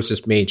 well, there's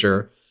this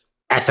major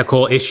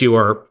ethical issue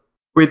or.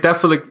 We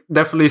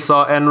definitely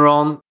saw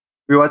Enron.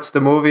 We watched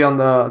the movie on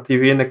the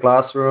TV in the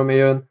classroom,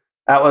 Ian.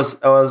 That was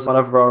one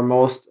of our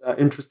most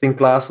interesting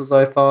classes,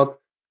 I thought.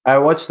 I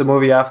watched the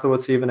movie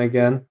afterwards even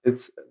again.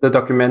 It's the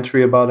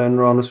documentary about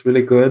Enron is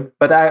really good.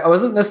 But I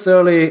wasn't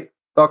necessarily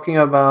talking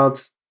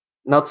about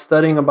not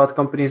studying about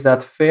companies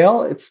that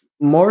fail. It's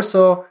more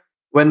so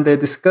when they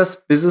discuss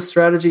business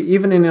strategy,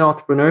 even in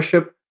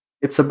entrepreneurship,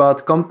 it's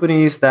about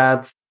companies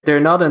that they're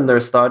not in their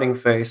starting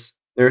phase.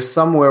 They're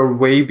somewhere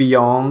way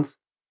beyond,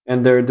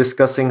 and they're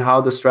discussing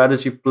how the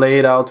strategy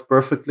played out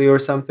perfectly or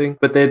something,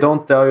 but they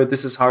don't tell you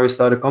this is how you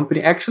start a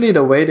company. Actually,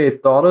 the way they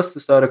taught us to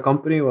start a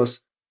company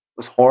was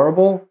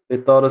horrible. They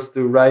taught us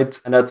to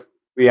write, and that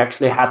we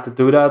actually had to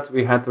do that.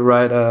 We had to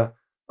write a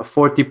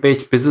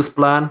 40-page business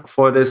plan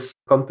for this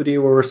company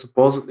we were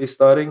supposedly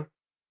starting.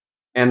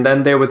 And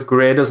then they would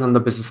grade us on the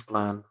business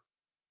plan.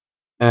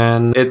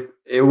 And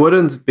it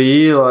wouldn't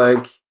be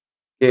like,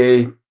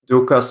 okay,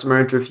 do customer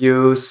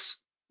interviews,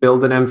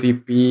 build an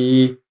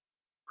MVP,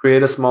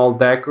 create a small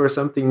deck or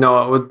something.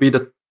 No, it would be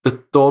the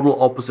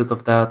total opposite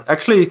of that.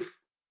 Actually,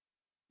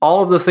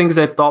 all of the things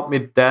they taught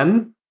me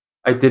then,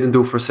 I didn't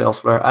do for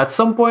SalesFlare. At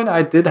some point,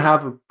 I did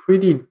have a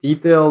pretty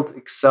detailed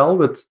Excel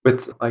with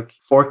like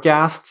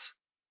forecasts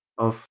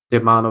of the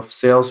amount of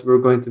sales we were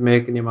going to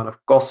make and the amount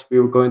of costs we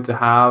were going to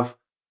have,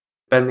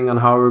 depending on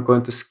how we were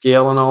going to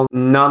scale and all.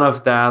 None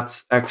of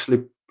that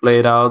actually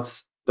played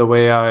out the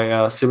way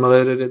I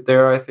simulated it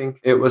there, I think.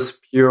 It was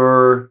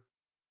pure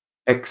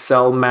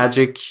Excel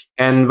magic.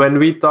 And when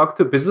we talked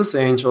to business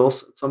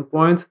angels at some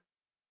point,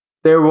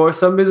 there were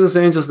some business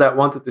angels that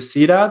wanted to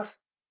see that,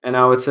 and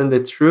I would send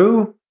it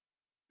through.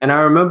 And I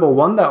remember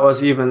one that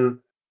was even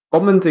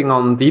commenting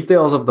on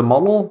details of the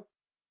model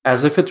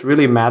as if it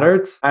really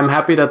mattered. I'm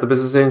happy that the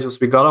business angels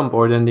we got on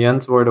board in the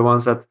end were the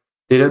ones that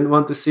didn't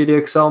want to see the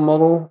Excel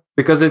model,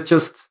 because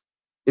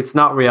it's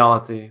not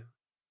reality.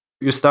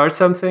 You start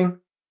something,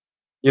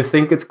 you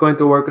think it's going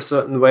to work a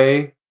certain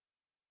way,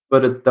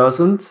 but it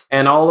doesn't.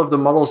 And all of the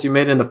models you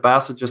made in the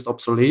past are just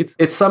obsolete.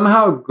 It's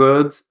somehow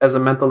good as a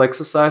mental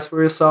exercise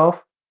for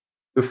yourself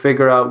to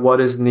figure out what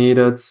is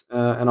needed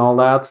and all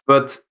that.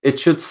 But it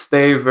should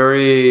stay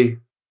very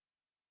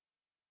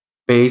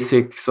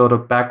basic, sort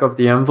of back of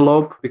the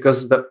envelope,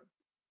 because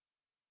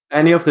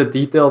any of the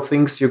detailed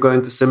things you're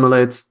going to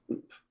simulate,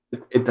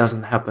 it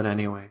doesn't happen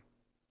anyway.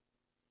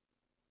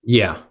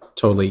 Yeah,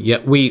 totally. Yeah,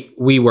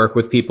 we work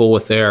with people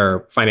with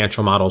their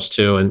financial models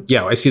too. And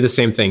yeah, I see the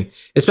same thing,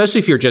 especially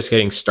if you're just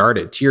getting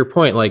started. To your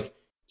point, like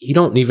you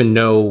don't even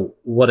know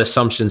what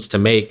assumptions to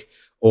make,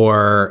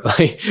 or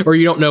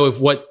you don't know if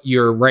what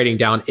you're writing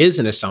down is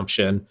an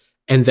assumption.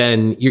 And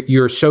then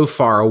you're so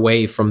far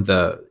away from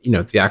the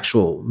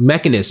actual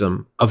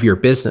mechanism of your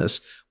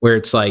business, where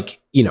it's like,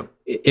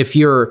 if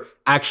you're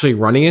actually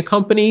running a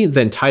company,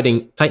 then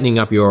tightening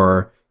up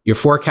your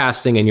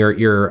forecasting and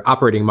your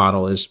operating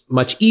model is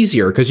much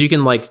easier, because you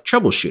can like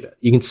troubleshoot it.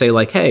 You can say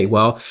like, hey,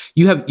 well,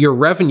 your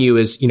revenue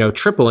is,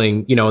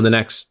 tripling, in the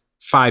next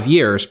 5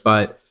 years,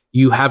 but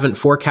you haven't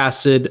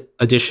forecasted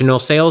additional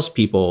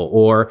salespeople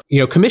or,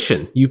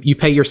 commission. You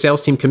pay your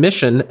sales team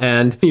commission,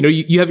 and,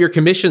 you have your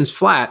commissions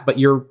flat, but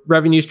your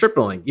revenue's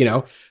tripling.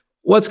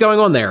 What's going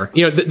on there?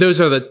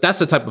 That's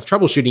the type of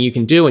troubleshooting you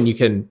can do. And you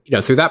can,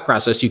 through that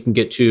process, you can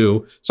get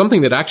to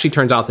something that actually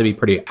turns out to be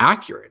pretty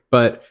accurate.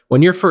 But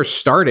when you're first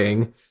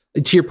starting,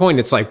 to your point,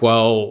 it's like,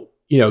 well,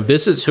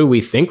 this is who we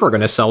think we're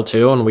going to sell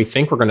to, and we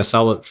think we're going to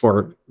sell it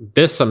for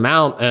this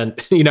amount. And,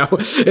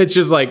 it's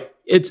just like,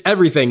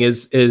 everything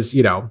is,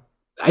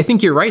 I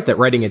think you're right that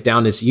writing it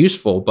down is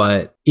useful,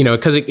 but,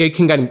 because it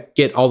can kind of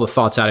get all the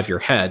thoughts out of your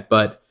head.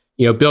 But,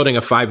 building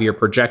a 5-year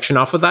projection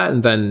off of that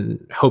and then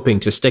hoping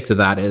to stick to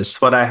that is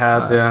what I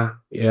had.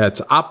 Yeah,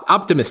 it's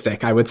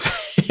optimistic, I would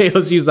say.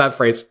 Let's use that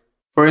phrase.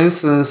 For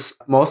instance,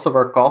 most of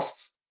our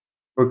costs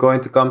were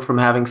going to come from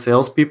having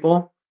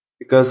salespeople,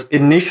 because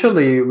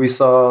initially we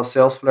saw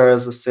SalesFlare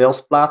as a sales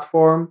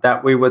platform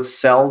that we would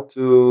sell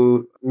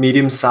to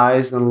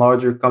medium-sized and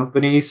larger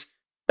companies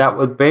that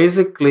would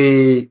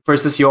basically,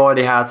 versus you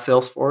already had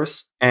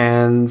Salesforce,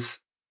 and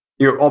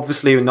you're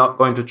obviously not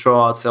going to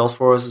throw out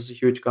Salesforce as a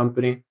huge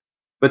company.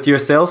 But your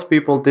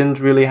salespeople didn't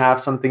really have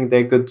something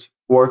they could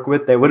work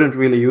with. They wouldn't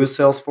really use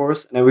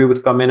Salesforce. And then we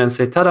would come in and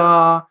say,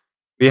 ta-da,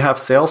 we have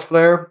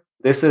SalesFlare.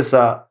 This is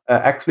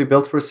actually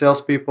built for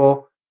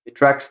salespeople. It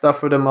tracks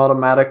stuff for them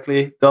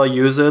automatically. They'll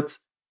use it.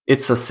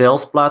 It's a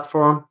sales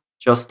platform,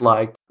 just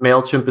like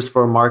MailChimp is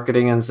for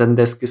marketing and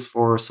Zendesk is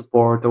for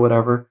support or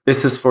whatever.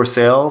 This is for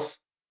sales.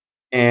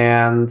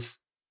 And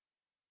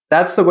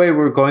that's the way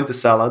we're going to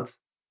sell it.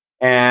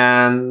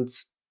 And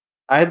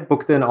I had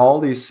booked in all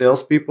these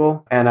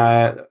salespeople,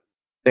 and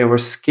they were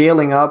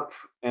scaling up,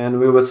 and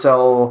we would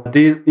sell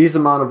these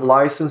amount of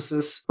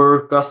licenses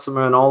per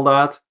customer and all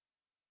that.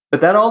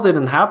 But that all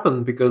didn't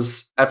happen,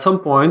 because at some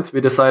point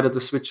we decided to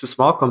switch to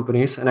small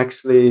companies and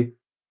actually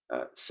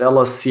sell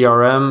a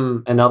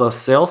CRM and other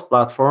sales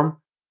platform.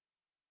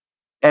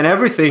 And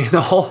everything,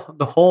 the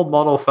whole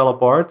model fell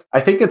apart.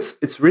 I think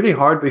it's really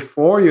hard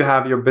before you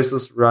have your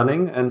business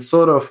running and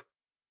sort of,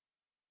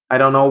 I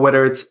don't know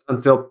whether it's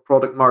until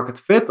product market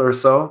fit or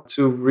so,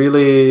 to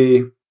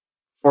really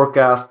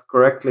forecast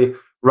correctly.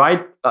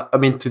 Right?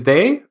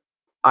 Today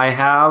I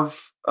have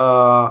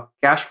a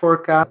cash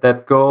forecast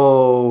that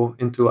go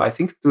into, I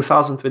think,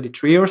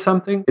 2023 or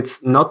something.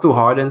 It's not too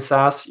hard in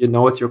SaaS. You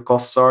know what your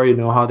costs are. You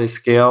know how they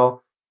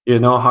scale. You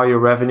know how your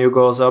revenue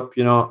goes up.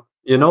 You know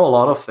a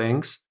lot of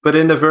things. But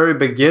in the very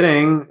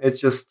beginning, it's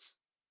just,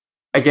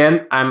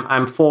 again,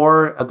 I'm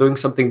for doing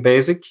something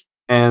basic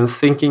and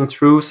thinking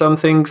through some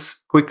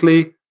things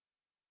quickly.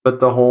 But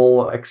the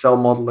whole Excel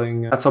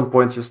modeling at some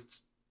point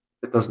just,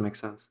 it doesn't make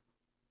sense.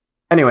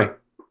 Anyway.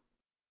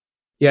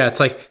 Yeah,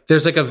 it's like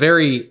there's like a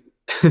very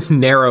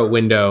narrow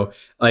window,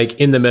 like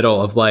in the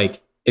middle of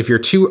like, if you're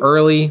too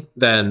early,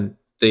 then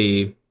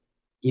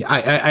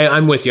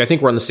I'm with you. I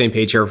think we're on the same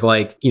page here of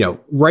like,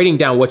 writing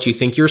down what you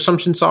think your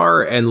assumptions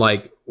are and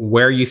like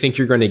where you think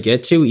you're going to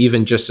get to,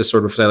 even just to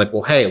sort of say like,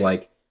 well, hey,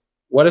 like,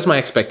 what is my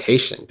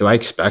expectation? Do I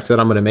expect that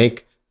I'm going to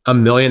make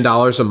 $1 million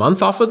a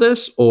month off of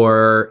this?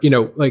 Or,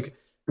 like,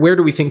 where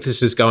do we think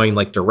this is going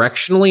like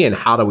directionally, and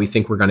how do we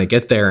think we're going to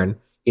get there? And,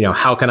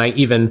 how can I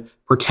even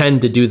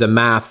pretend to do the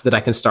math that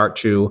I can start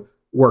to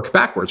work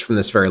backwards from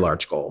this very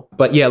large goal?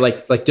 But yeah,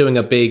 like doing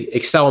a big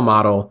Excel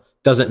model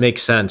doesn't make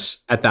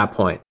sense at that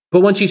point.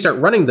 But once you start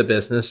running the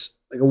business,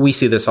 like we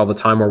see this all the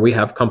time where we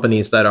have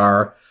companies that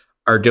are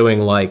doing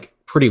like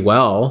pretty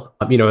well.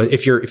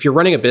 If you're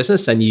running a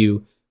business and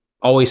you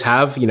always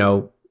have,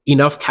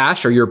 enough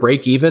cash or you're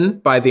break even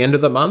by the end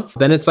of the month,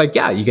 then it's like,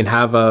 yeah, you can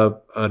have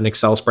an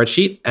Excel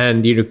spreadsheet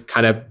and you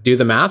kind of do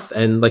the math.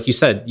 And like you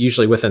said,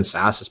 usually within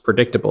SaaS, it's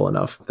predictable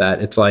enough that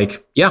it's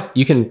like, yeah,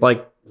 you can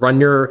like run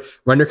your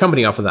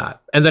company off of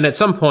that. And then at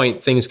some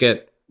point, things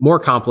get more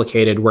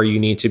complicated where you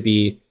need to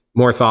be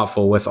more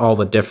thoughtful with all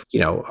the different,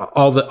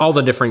 all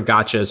the different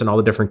gotchas and all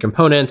the different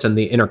components and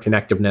the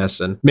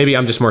interconnectedness. And maybe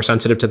I'm just more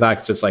sensitive to that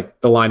because it's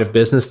like the line of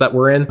business that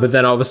we're in. But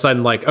then all of a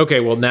sudden, like, okay,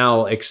 well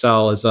now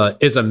Excel is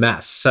a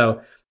mess.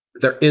 So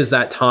there is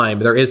that time,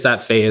 there is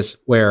that phase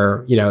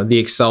where, the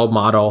Excel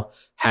model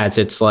has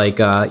its like,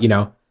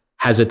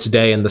 has its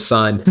day in the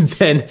sun.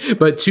 Then,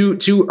 but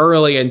too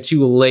early and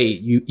too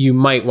late, you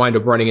might wind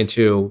up running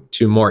into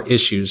more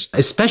issues,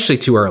 especially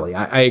too early.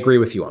 I agree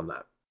with you on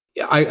that.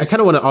 I kind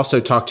of want to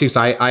also talk too, because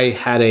I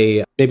had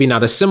a maybe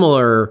not a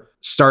similar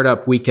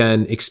startup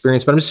weekend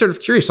experience, but I'm just sort of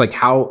curious, like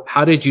how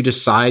did you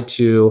decide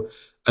to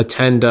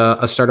attend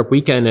a startup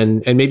weekend,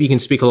 and maybe you can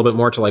speak a little bit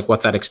more to like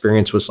what that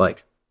experience was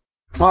like.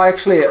 Well,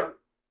 actually,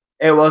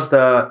 it was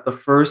the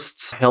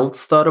first health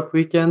startup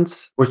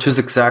weekend, which is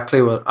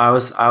exactly what I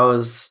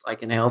was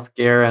like in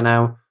healthcare, and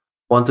I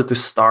wanted to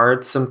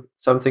start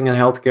something in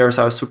healthcare,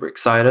 so I was super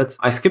excited.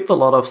 I skipped a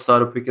lot of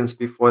startup weekends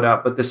before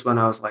that, but this one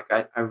I was like,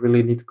 I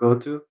really need to go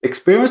to. The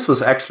experience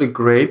was actually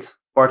great,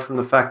 apart from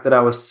the fact that I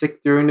was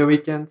sick during the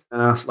weekend,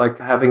 and I was like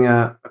having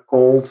a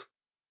cold,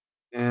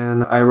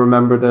 and I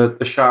remember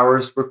the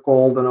showers were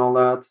cold and all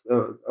that.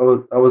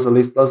 That was the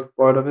least pleasant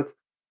part of it.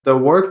 The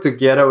work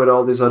together with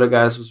all these other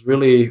guys was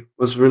really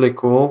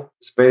cool.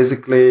 It's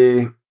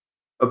basically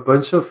a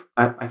bunch of,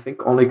 I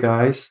think, only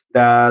guys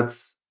that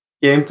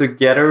came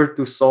together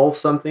to solve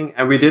something,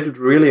 and we did it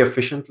really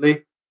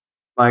efficiently.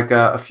 Like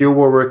a few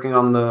were working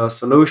on the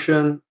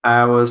solution.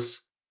 I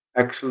was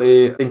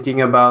actually thinking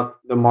about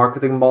the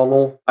marketing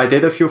model. I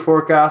did a few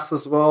forecasts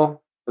as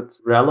well, but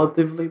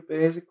relatively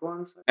basic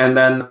ones, and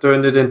then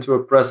turned it into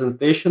a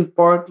presentation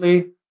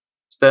partly.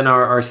 Then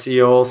our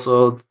CEO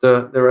also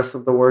did the rest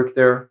of the work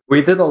there.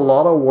 We did a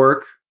lot of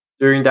work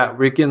during that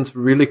weekend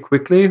really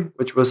quickly,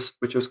 which was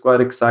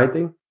quite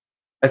exciting.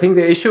 I think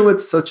the issue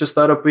with such a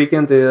startup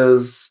weekend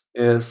is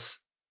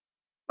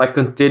like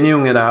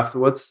continuing it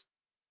afterwards.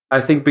 I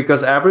think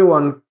because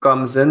everyone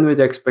comes in with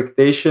the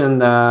expectation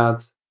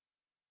that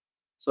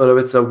sort of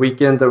it's a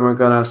weekend and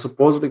we're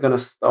supposedly gonna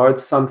start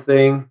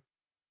something.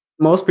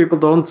 Most people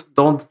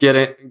don't get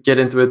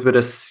into it with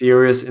a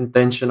serious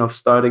intention of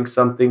starting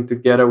something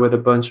together with a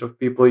bunch of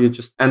people.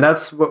 And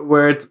that's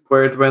where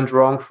it went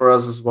wrong for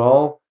us as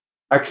well.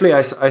 Actually,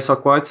 I saw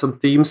quite some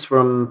teams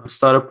from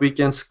startup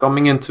weekends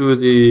coming into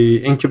the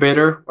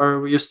incubator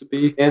where we used to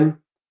be in.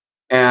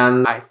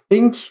 And I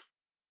think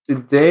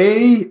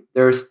today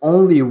there's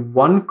only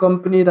one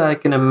company that I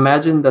can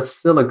imagine that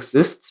still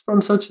exists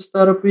from such a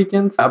startup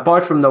weekend,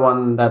 apart from the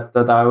one that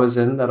I was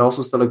in that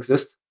also still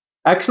exists.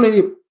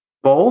 Actually,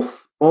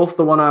 both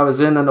the one I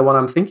was in and the one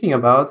I'm thinking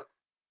about,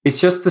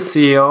 it's just the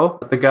CEO,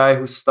 the guy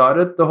who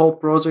started the whole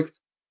project,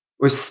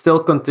 we're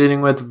still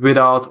continuing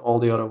without all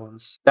the other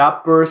ones.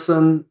 That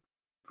person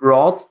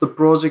brought the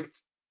project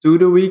to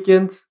the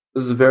weekend,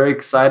 was very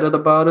excited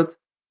about it,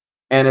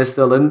 and is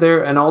still in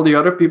there. And all the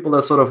other people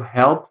that sort of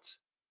helped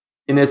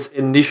in its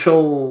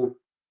initial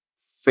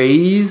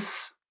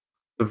phase,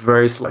 a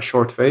very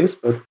short phase,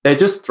 but they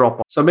just drop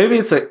off. So maybe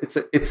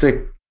it's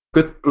a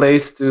good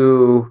place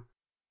to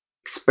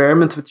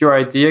experiment with your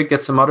idea,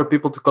 get some other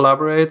people to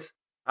collaborate.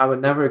 I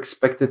would never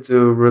expect it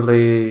to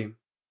really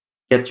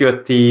get you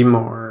a team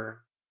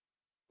or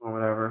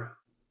whatever.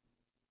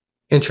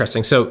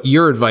 Interesting. So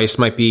your advice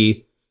might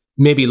be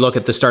maybe look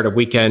at the startup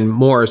weekend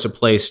more as a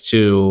place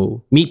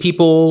to meet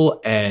people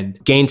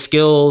and gain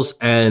skills.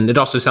 And it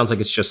also sounds like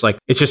it's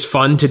just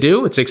fun to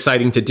do. It's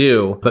exciting to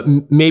do, but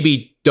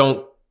maybe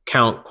don't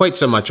count quite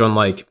so much on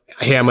like,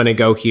 hey, I'm going to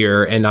go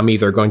here and I'm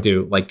either going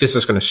to like, this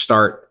is going to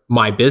start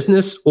my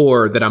business,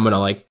 or that I'm going to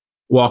like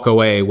walk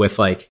away with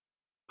like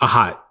a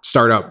hot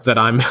startup that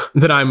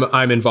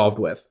I'm involved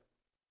with.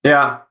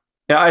 Yeah.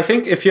 Yeah, I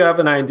think if you have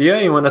an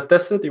idea, you want to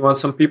test it, you want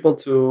some people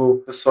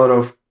to sort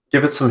of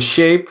give it some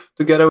shape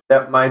together,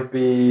 that might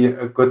be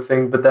a good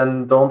thing. But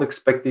then don't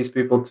expect these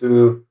people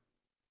to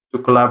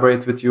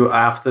collaborate with you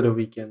after the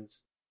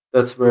weekends.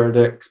 That's where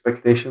the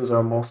expectations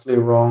are mostly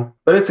wrong.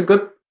 But it's a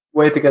good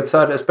way to get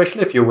started,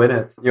 especially if you win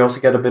it. You also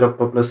get a bit of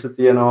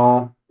publicity and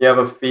all. You have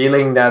a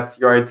feeling that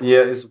your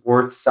idea is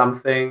worth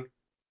something.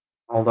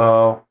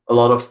 Although a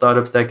lot of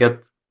startups that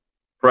get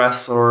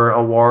press or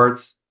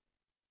awards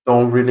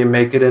don't really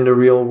make it in the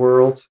real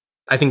world.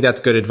 I think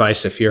that's good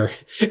advice. If you're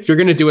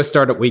going to do a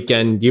startup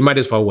weekend, you might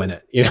as well win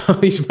it. You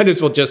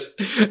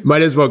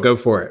might as well go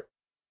for it.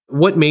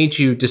 What made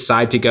you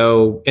decide to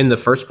go in the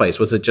first place?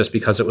 Was it just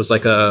because it was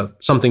like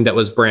something that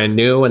was brand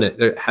new and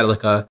it had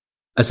like a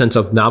sense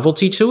of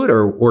novelty to it,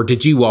 or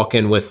did you walk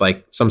in with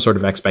like some sort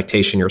of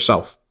expectation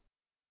yourself?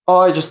 Oh,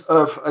 I just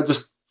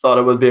thought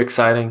it would be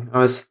exciting. I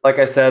was, like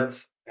I said,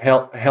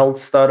 held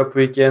startup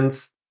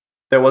weekends.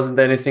 There wasn't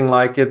anything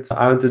like it.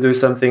 I wanted to do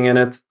something in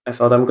it. I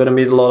thought I'm going to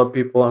meet a lot of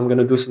people. I'm going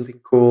to do something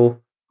cool.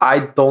 I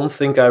don't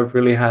think I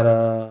really had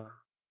a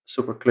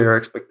super clear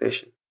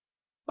expectation.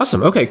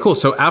 Awesome. Okay, cool.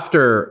 So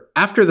after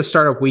the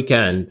startup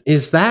weekend,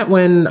 is that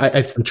when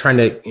I'm trying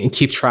to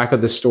keep track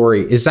of the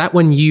story? Is that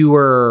when you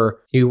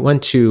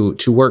went to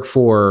work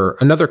for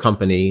another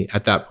company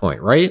at that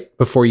point, right?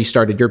 Before you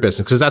started your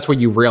business, because that's when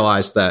you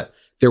realized that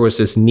there was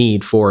this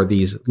need for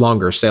these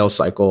longer sales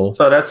cycle.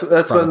 So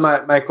that's when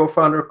my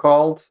co-founder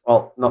called.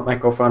 Well, not my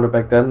co-founder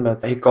back then,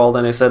 but he called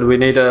and he said, we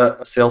need a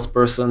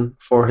salesperson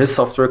for his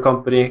software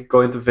company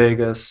going to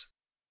Vegas.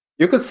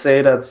 You could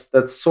say that's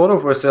sort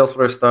of where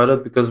Salesflare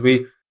started, because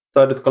we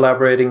started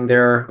collaborating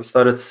there. We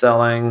started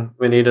selling.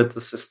 We needed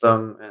the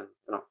system, and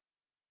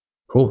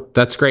Cool.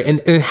 That's great.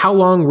 And how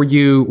long were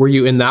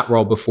you in that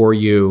role before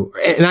you?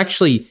 And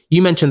actually,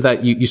 you mentioned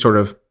that you sort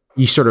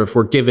of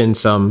were given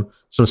some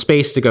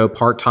space to go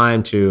part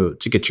time to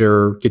get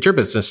your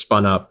business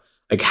spun up.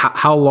 Like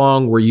how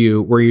long were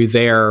you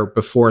there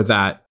before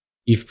that?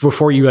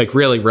 Before you like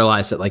really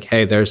realized that like,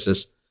 hey, there's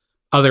this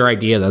other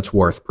idea that's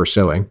worth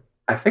pursuing.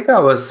 I think I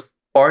was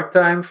part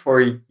time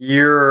for a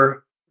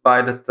year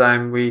by the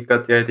time we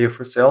got the idea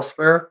for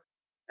Salesflare.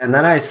 And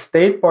then I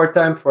stayed part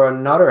time for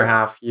another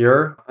half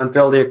year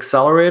until the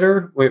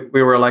accelerator.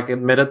 We were like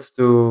admitted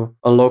to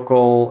a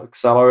local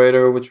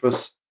accelerator, which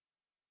was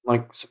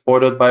like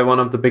supported by one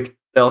of the big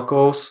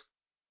telcos.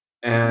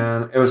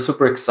 And it was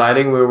super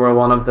exciting. We were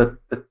one of the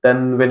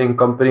 10 winning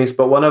companies.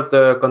 But one of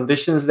the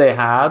conditions they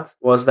had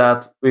was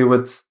that we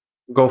would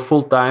go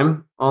full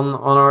time on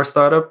our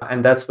startup.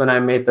 And that's when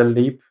I made the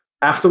leap.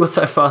 Afterwards,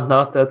 I found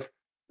out that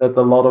a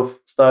lot of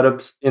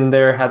startups in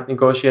there had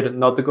negotiated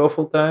not to go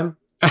full time.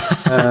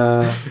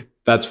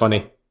 That's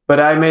funny. But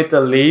I made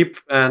the leap,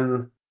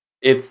 and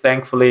it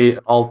thankfully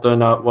all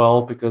turned out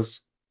well, because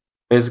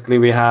basically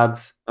we had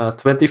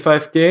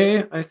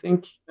 25K, I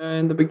think,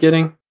 in the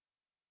beginning,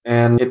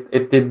 and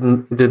it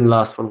didn't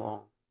last for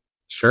long.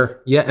 Sure.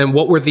 Yeah. And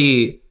what were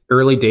the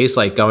early days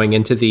like going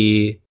into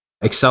the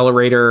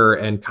accelerator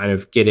and kind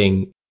of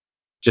getting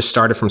just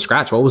started from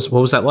scratch? What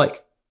was that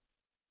like?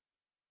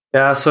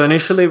 Yeah. So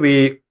initially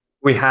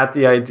we had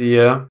the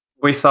idea.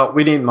 We thought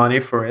we need money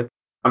for it.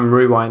 I'm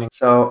rewinding.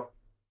 So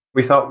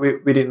we thought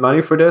we need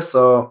money for this,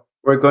 so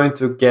we're going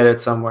to get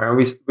it somewhere. And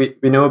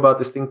we knew about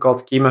this thing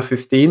called Kima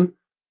 15.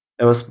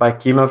 It was by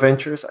Kima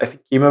Ventures. I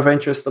think Kima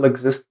Ventures still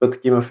exists,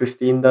 but Kima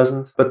 15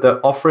 doesn't. But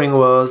the offering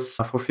was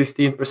for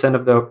 15%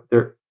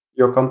 of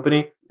your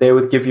company, they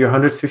would give you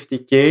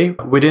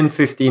 150K within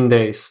 15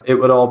 days. It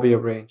would all be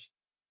arranged.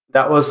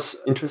 That was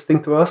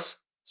interesting to us.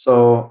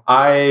 So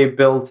I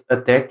built a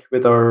deck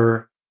with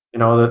our,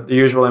 the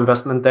usual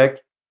investment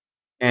deck.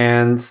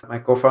 And my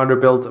co-founder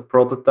built a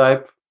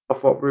prototype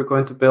of what we were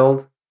going to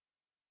build.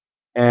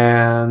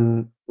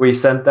 And we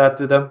sent that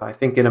to them. I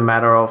think in a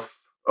matter of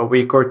a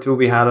week or two,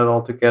 we had it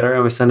all together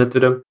and we sent it to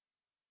them.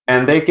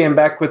 And they came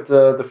back with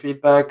the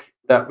feedback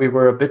that we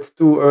were a bit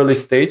too early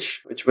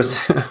stage, which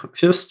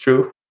was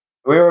true.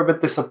 We were a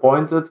bit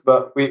disappointed,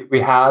 but we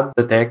had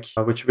the deck,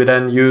 which we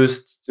then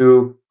used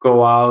to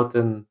go out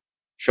and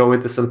show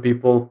it to some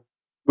people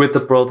with the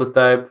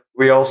prototype.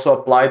 We also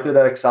applied to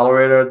that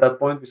accelerator at that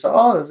point. We said,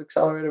 oh, there's an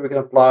accelerator, we can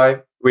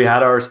apply. We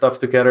had our stuff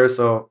together,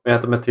 so we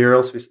had the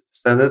materials, we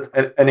sent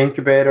it. An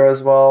incubator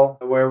as well,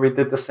 where we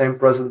did the same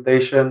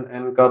presentation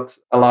and got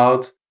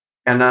allowed.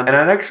 And then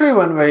actually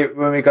when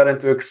we got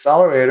into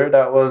accelerator,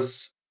 that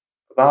was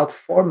about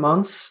 4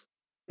 months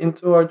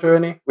into our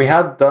journey. We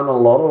had done a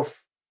lot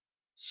of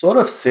sort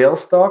of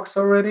sales talks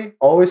already,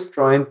 always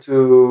trying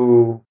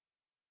to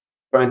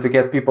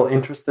get people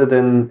interested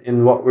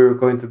in what we were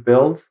going to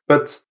build.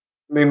 But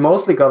we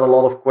mostly got a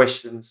lot of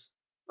questions.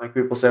 Like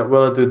people say,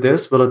 will it do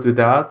this? Will it do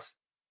that?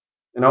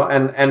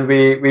 And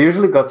we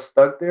usually got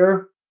stuck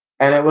there.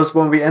 And it was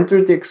when we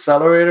entered the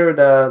accelerator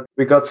that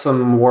we got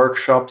some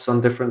workshops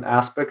on different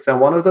aspects. And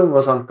one of them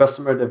was on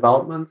customer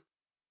development.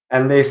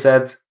 And they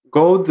said,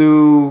 go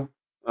do,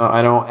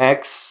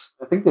 X,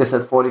 I think they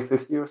said 40,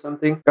 50 or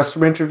something,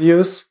 customer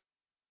interviews.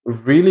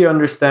 really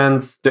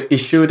understand the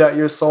issue that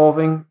you're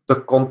solving, the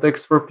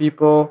context for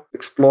people,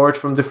 explore it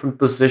from different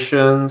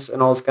positions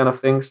and all those kind of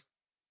things.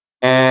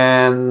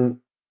 And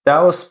that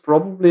was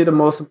probably the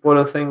most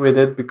important thing we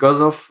did because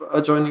of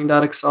joining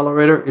that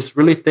accelerator, is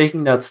really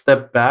taking that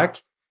step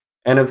back.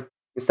 And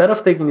instead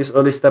of taking these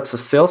early steps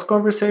as sales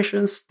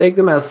conversations, take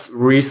them as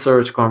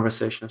research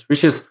conversations,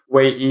 which is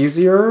way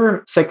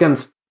easier.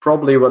 Second,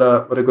 probably what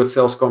a good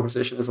sales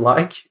conversation is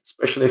like,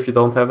 especially if you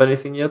don't have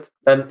anything yet.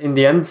 Then in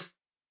the end,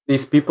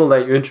 these people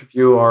that you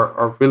interview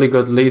are really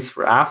good leads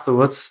for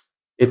afterwards.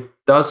 It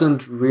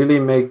doesn't really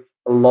make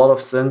a lot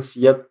of sense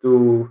yet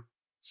to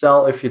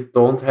sell if you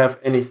don't have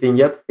anything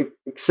yet,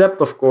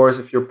 except of course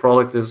if your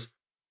product is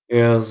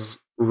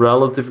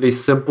relatively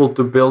simple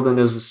to build and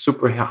is a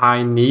super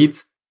high need,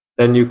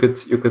 then you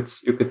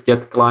could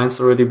get clients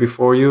already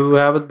before you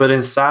have it. But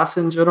in SaaS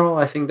in general,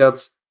 I think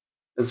it's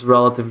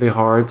relatively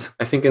hard.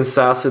 I think in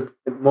SaaS it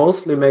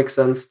mostly makes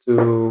sense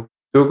to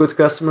do good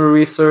customer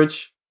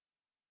research,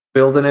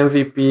 build an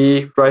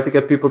MVP, try to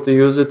get people to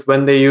use it.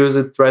 When they use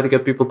it, try to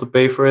get people to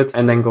pay for it,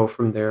 and then go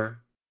from there.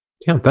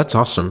 Yeah, that's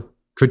awesome.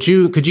 Could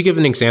you give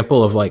an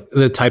example of like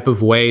the type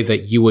of way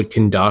that you would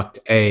conduct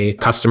a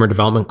customer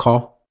development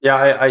call?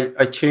 Yeah,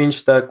 I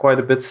changed that quite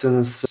a bit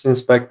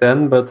since back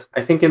then. But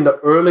I think in the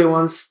early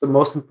ones, the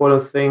most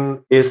important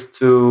thing is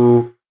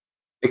to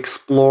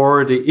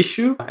explore the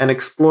issue and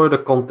explore the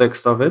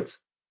context of it,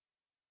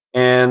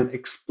 and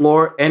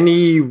explore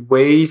any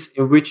ways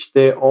in which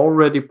they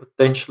already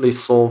potentially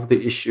solve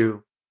the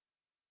issue.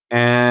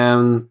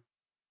 And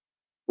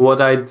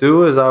what I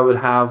do is I would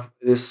have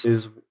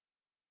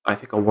I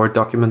think a Word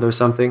document or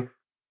something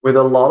with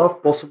a lot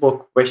of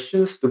possible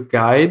questions to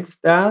guide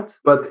that,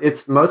 but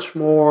it's much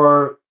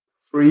more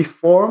free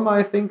form,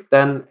 I think,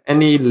 than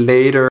any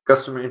later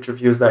customer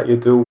interviews that you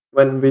do.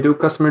 When we do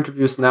customer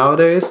interviews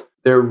nowadays,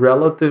 they're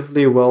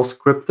relatively well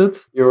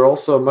scripted. You're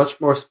also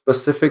much more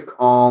specific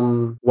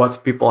on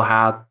what people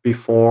had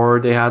before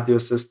they had your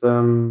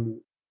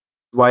system,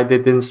 why they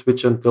didn't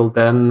switch until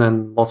then,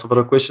 and lots of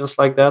other questions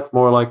like that.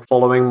 More like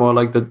following more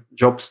like the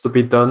jobs to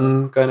be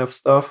done kind of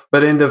stuff.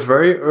 But in the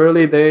very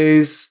early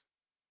days,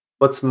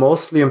 what's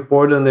mostly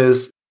important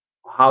is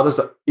how does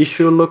the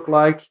issue look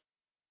like,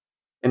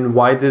 and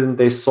why didn't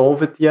they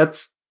solve it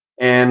yet,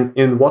 and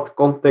in what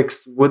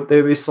context would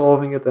they be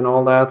solving it, and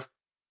all that.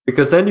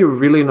 Because then you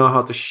really know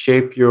how to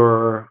shape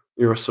your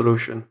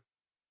solution.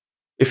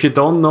 If you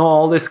don't know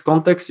all this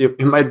context, you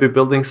might be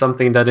building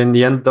something that in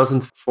the end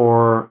doesn't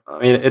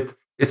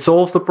it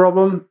solves the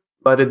problem,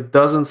 but it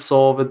doesn't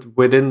solve it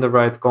within the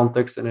right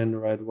context and in the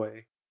right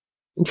way.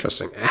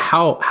 Interesting.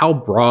 How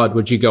broad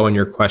would you go in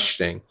your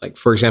questioning? Like,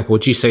 for example,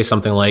 would you say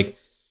something like,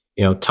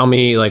 tell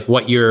me like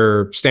what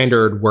your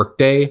standard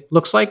workday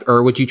looks like,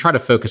 or would you try to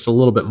focus a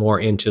little bit more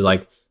into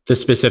like the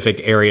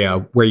specific area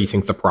where you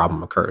think the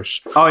problem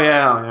occurs? Oh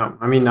yeah.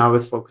 I mean, I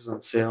would focus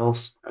on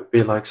sales. I'd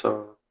be like,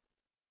 so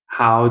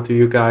how do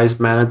you guys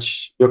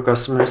manage your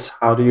customers?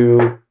 How do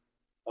you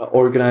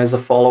organize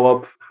a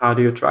follow-up? How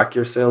do you track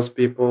your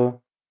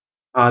salespeople?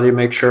 How do you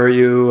make sure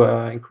you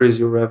increase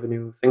your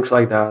revenue? Things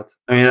like that.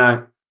 I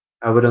mean,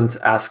 I wouldn't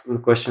ask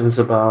them questions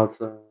about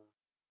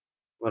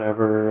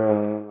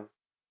where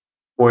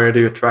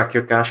do you track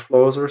your cash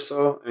flows or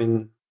so. I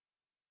mean,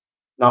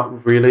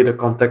 not really the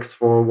context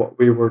for what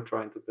we were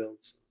trying to build.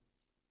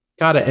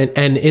 Got it.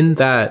 And in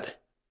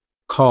that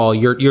call,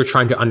 you're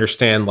trying to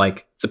understand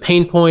like the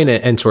pain point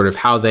and sort of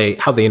how they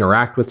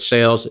interact with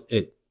sales.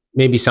 It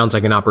maybe sounds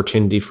like an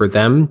opportunity for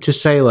them to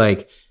say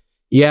like,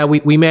 yeah,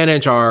 we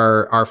manage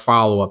our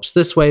follow-ups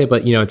this way,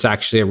 but it's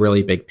actually a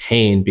really big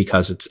pain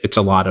because it's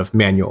a lot of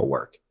manual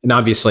work. And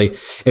obviously,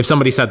 if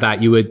somebody said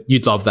that,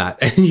 you'd love that,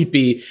 and you'd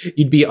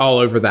be all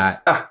over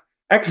that.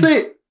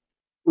 Actually,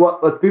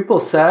 what people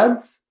said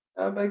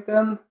back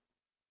then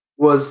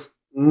was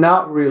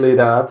not really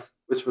that,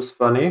 which was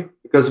funny,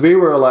 because we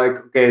were like,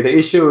 okay, the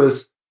issue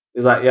is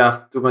that you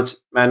have too much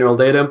manual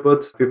data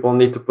input. People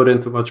need to put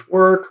in too much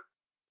work.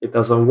 It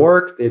doesn't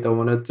work. They don't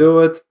want to do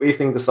it. We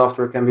think the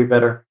software can be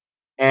better.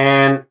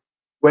 And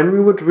when we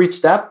would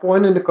reach that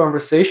point in the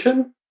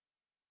conversation,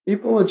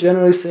 people would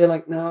generally say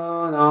like,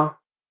 no,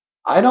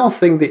 I don't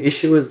think the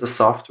issue is the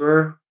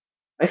software.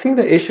 I think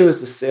the issue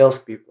is the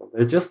salespeople.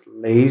 They're just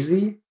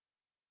lazy.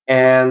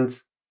 And,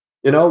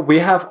 we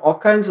have all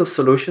kinds of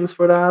solutions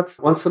for that.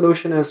 One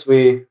solution is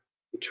we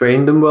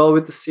train them well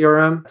with the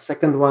CRM. A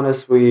second one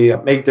is we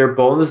make their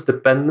bonus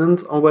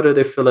dependent on whether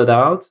they fill it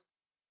out.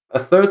 A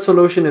third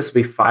solution is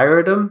we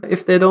fire them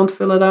if they don't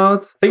fill it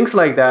out. Things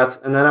like that.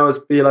 And then I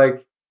would be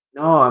like,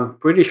 no, I'm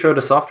pretty sure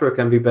the software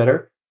can be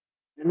better.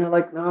 And they're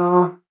like,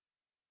 no,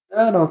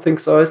 I don't think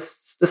so.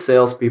 It's the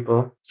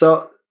salespeople.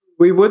 So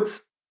we would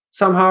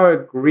somehow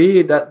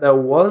agree that there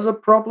was a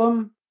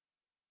problem,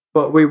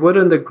 but we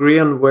wouldn't agree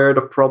on where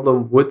the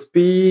problem would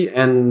be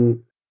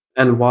and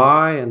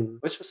why, and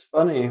which was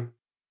funny.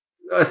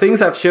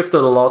 Things have shifted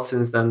a lot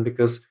since then,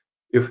 because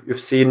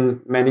you've seen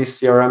many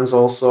CRMs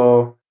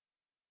also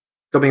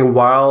becoming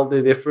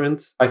wildly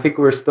different. I think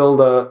we're still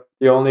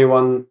the only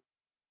one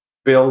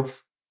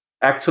built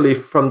actually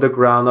from the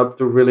ground up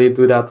to really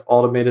do that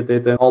automated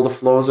data. All the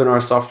flows in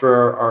our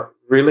software are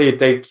really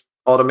take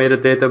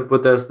automated data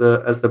input as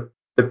the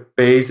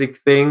basic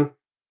thing,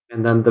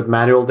 and then the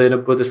manual data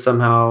input is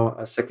somehow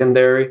a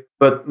secondary.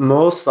 But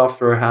most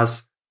software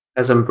has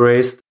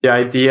embraced the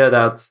idea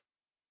that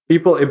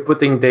people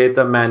inputting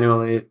data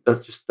manually,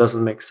 that just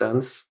doesn't make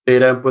sense.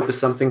 Data input is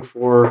something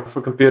for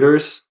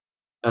computers.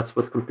 That's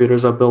what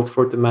computers are built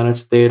for, to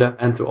manage data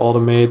and to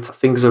automate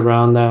things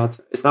around that.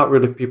 It's not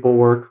really people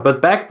work. But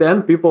back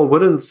then, people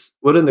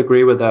wouldn't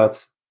agree with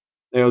that.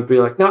 They would be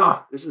like, no,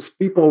 this is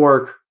people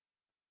work.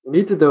 You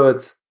need to do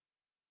it.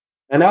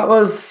 And that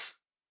was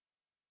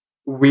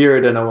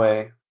weird in a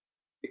way,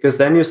 because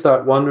then you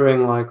start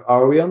wondering, like,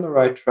 are we on the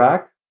right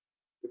track?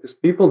 Because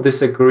people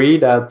disagree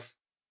that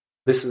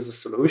this is a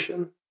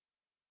solution.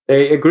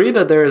 They agree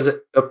that there is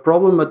a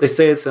problem, but they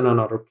say it's in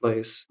another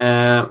place.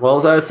 And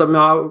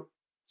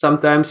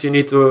sometimes you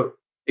need to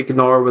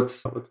ignore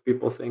what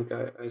people think,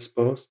 I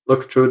suppose.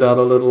 Look through that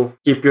a little,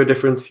 keep your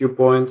different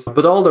viewpoints.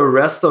 But all the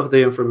rest of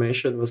the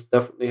information was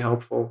definitely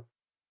helpful.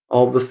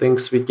 All the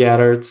things we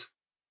gathered,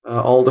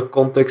 all the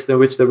context in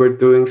which they were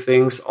doing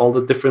things, all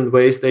the different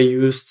ways they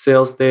used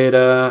sales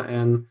data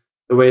and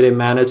the way they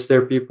managed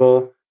their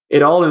people.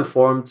 It all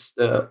informed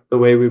the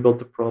way we built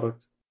the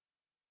product.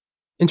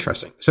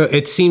 Interesting. So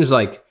it seems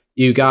like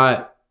you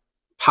got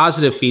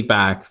positive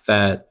feedback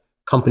that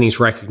companies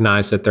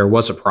recognized that there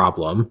was a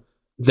problem.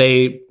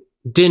 They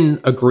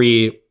didn't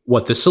agree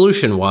what the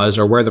solution was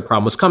or where the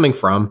problem was coming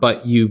from,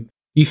 but you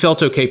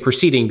felt okay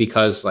proceeding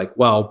because, like,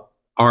 well,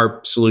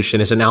 our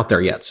solution isn't out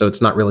there yet, so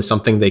it's not really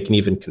something they can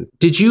even.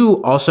 Did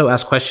you also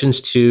ask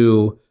questions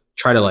to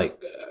try to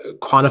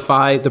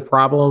quantify the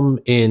problem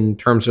in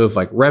terms of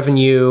like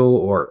revenue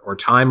or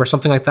time or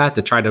something like that,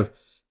 to try to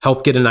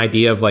help get an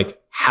idea of like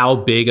how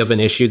big of an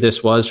issue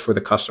this was for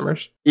the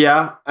customers?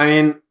 Yeah, I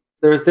mean,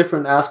 there's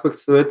different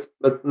aspects to it,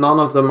 but none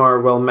of them are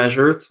well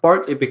measured,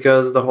 partly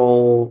because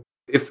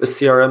if a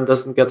CRM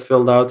doesn't get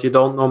filled out, you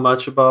don't know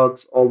much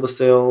about all the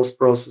sales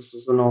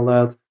processes and all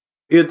that.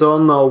 You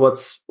don't know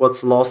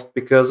what's lost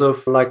because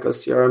of like a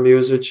CRM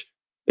usage.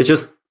 It's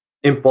just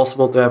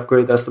impossible to have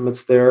great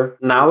estimates there.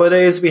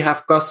 Nowadays, we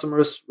have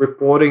customers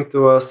reporting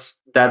to us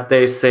that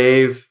they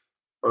save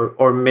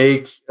or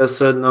make a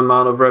certain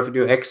amount of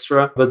revenue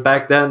extra. But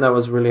back then, that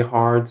was really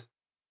hard.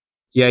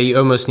 Yeah, you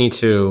almost need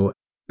to,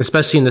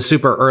 especially in the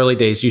super early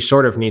days, you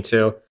sort of need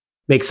to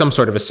make some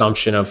sort of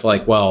assumption of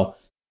like, well,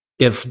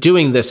 if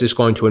doing this is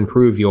going to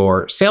improve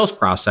your sales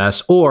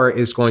process or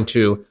is going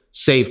to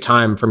save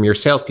time from your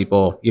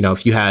salespeople,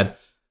 if you had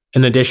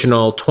an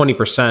additional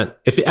 20%,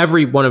 if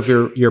every one of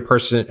your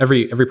person,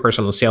 every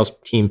person on the sales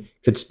team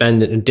could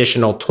spend an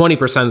additional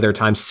 20% of their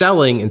time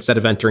selling instead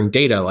of entering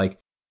data, like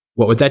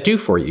what would that do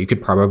for you? You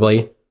could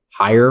probably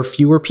hire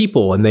fewer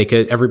people and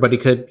everybody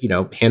could,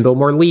 handle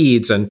more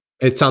leads. And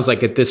it sounds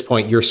like at this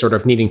point, you're sort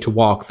of needing to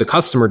walk the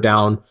customer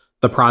down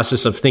the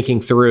process of thinking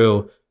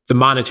through the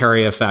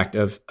monetary effect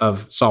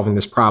of solving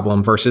this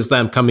problem versus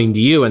them coming to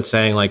you and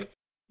saying like,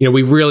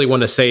 we really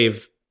want to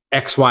save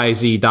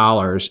XYZ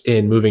dollars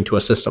in moving to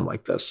a system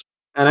like this.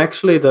 And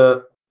actually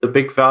the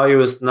big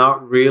value is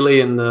not really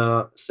in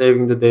the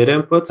saving the data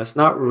input. It's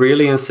not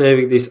really in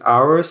saving these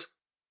hours.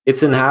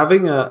 It's in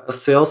having a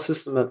sales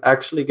system that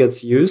actually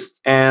gets used.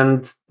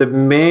 And the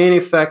main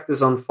effect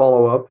is on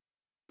follow-up.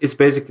 It's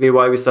basically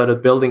why we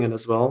started building it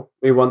as well.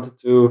 We wanted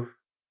to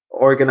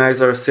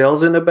organize our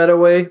sales in a better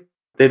way.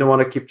 They didn't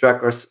want to keep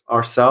track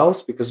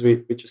ourselves because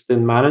we just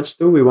didn't manage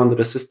to. We wanted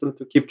a system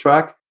to keep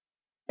track.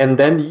 And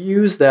then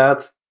use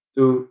that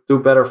to do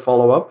better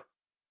follow-up,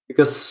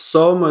 because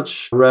so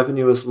much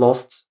revenue is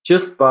lost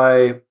just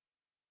by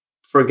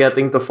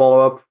forgetting to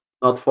follow up,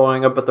 not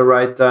following up at the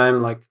right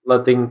time, like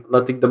letting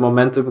the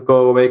momentum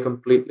go away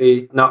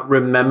completely, not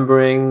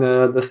remembering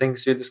the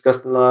things you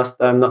discussed in the last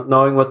time, not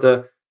knowing what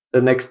the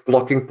next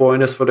blocking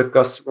point is for the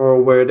customer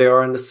or where they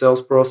are in the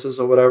sales process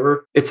or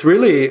whatever. It's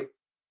really,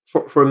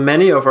 for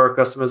many of our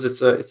customers,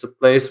 it's a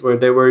place where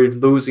they were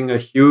losing a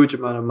huge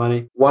amount of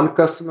money. One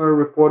customer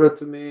reported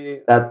to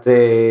me that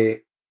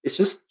it's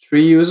just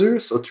 3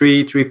 users, so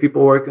three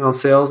people working on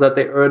sales, that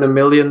they earn $1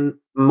 million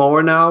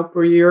more now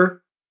per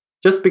year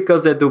just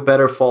because they do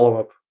better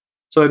follow-up.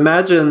 So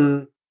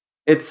imagine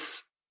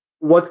it's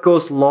what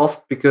goes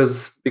lost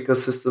because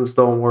systems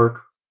don't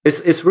work.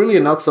 It's really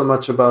not so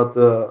much about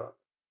the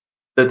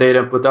data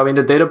input. I mean,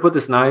 the data input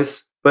is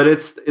nice, but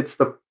it's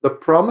the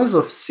promise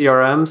of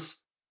CRMs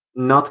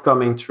not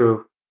coming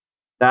true.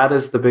 That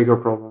is the bigger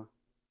problem.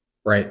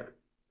 Right.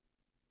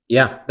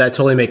 Yeah, that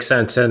totally makes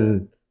sense.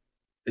 And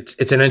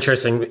it's an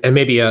interesting and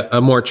maybe a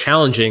more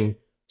challenging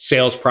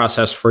sales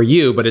process for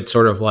you, but it's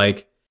sort of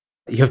like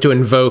you have to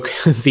invoke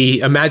the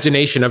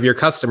imagination of your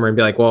customer and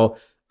be like, well,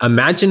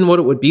 imagine what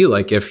it would be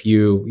like if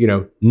you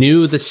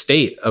knew the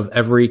state of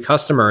every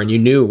customer and you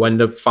knew when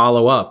to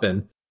follow up,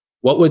 and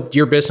what would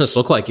your business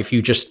look like if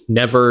you just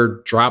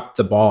never dropped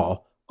the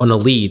ball on a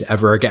lead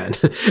ever again?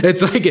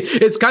 It's like,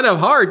 it's kind of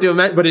hard to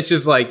imagine, but it's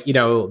just like,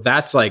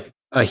 that's like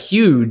a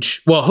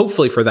huge, well,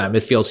 hopefully for them,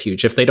 it feels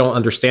huge. If they don't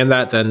understand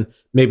that, then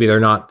maybe they're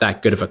not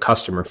that good of a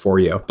customer for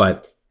you.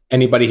 But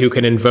anybody who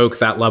can invoke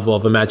that level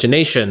of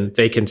imagination,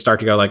 they can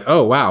start to go like,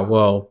 oh, wow,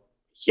 well,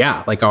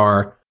 yeah, like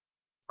our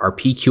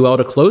PQL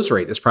to close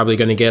rate is probably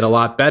going to get a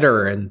lot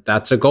better. And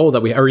that's a goal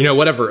that we, or,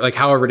 whatever, like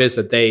however it is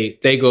that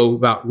they go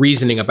about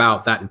reasoning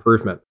about that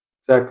improvement.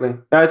 Exactly.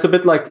 Yeah, it's a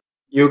bit like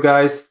you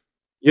guys,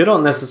 you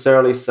don't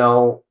necessarily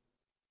sell.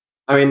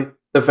 I mean,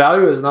 the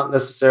value is not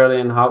necessarily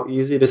in how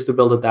easy it is to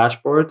build a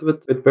dashboard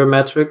with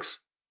Baremetrics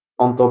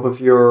on top of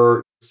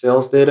your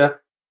sales data.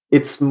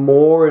 It's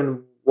more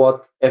in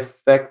what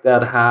effect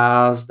that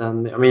has.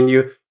 Then, I mean,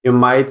 you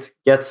might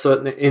get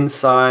certain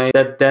insight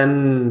that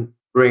then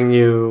bring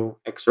you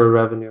extra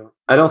revenue.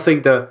 I don't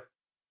think the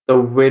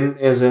win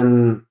is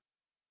in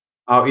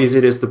how easy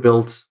it is to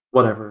build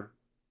whatever,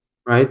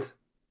 right?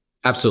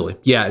 Absolutely.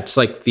 Yeah, it's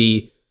like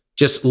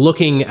just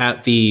looking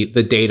at the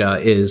data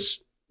is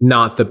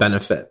not the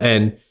benefit.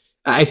 And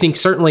I think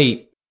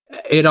certainly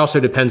it also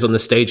depends on the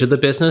stage of the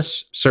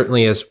business.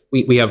 Certainly as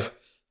we have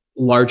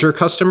larger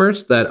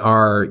customers that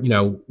are,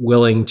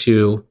 willing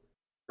to,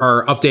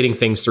 are updating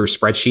things through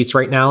spreadsheets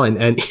right now.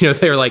 And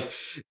they're like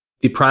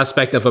the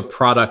prospect of a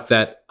product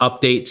that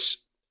updates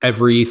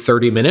every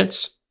 30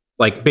 minutes.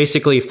 Like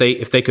basically if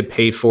they could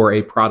pay for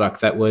a product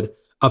that would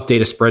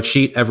update a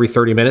spreadsheet every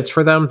 30 minutes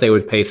for them, they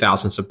would pay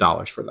thousands of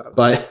dollars for them.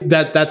 But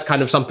that's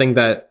kind of something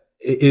that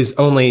is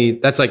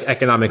that's like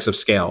economics of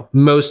scale.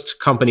 Most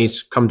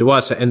companies come to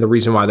us, and the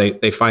reason why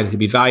they find it to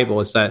be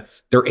valuable is that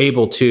they're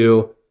able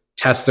to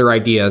test their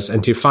ideas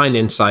and to find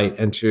insight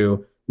and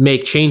to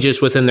make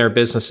changes within their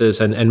businesses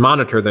and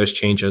monitor those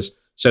changes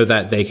so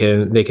that they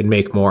can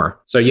make more.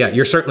 So yeah,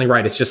 you're certainly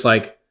right. It's just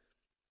like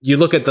you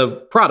look at the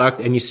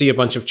product and you see a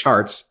bunch of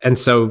charts. And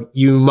so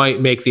you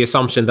might make the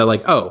assumption that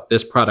like, oh,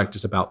 this product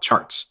is about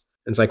charts.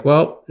 And it's like,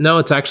 well, no,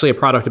 it's actually a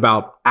product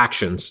about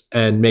actions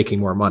and making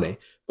more money.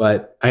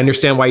 But I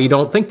understand why you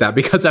don't think that,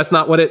 because that's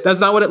not what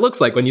it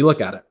looks like when you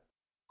look at it.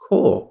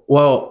 Cool.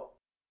 Well,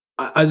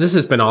 this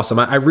has been awesome.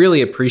 I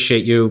really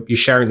appreciate you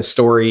sharing the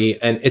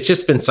story, and it's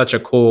just been such a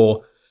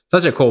cool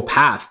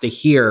path to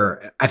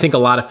hear. I think a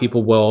lot of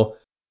people will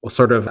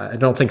sort of, I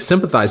don't think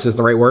sympathize is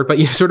the right word, but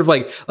you sort of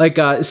like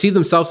see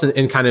themselves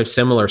in kind of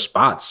similar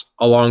spots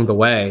along the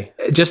way.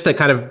 Just to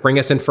kind of bring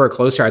us in for a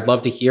closer, I'd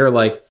love to hear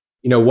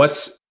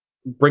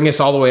bring us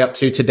all the way up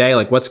to today.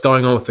 Like what's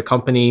going on with the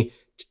company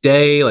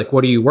today? Like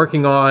what are you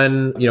working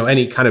on?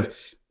 Any kind of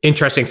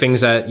interesting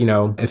things that,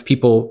 if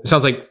people, it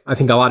sounds like, I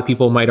think a lot of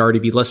people might already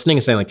be listening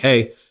and saying like,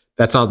 hey,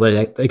 that sounds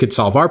like they could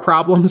solve our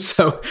problems.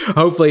 So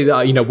hopefully,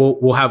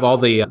 we'll have all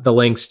the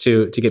links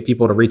to get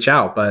people to reach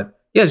out. But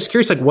yeah, just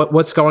curious, like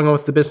what's going on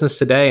with the business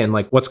today, and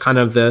like what's kind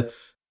of the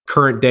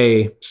current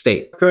day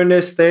state? Current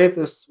day state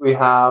is we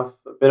have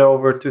a bit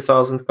over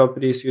 2,000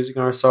 companies using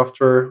our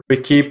software. We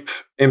keep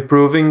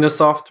improving the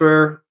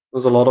software.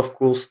 There's a lot of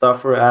cool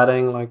stuff we're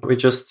adding. Like we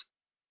just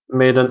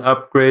made an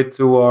upgrade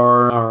to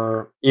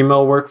our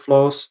email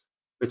workflows,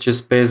 which is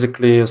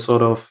basically a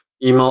sort of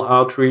email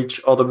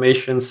outreach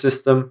automation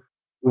system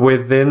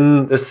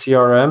within the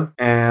CRM.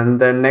 And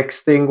the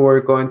next thing we're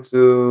going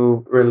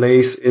to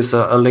release is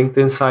a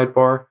LinkedIn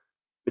sidebar,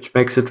 which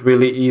makes it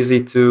really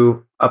easy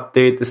to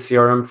update the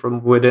CRM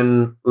from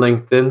within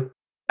LinkedIn.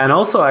 And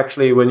also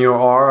actually when you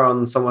are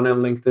on someone in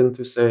LinkedIn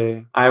to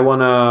say, I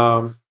want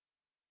to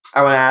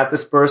add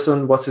this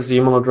person, what's his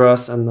email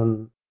address? And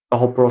then the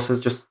whole process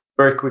just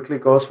very quickly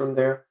goes from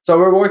there. So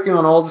we're working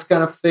on all these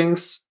kind of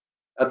things.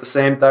 At the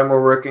same time,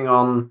 we're working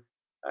on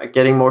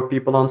getting more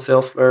people on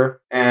SalesFlare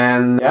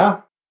and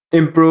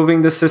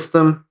improving the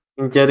system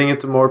and getting it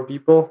to more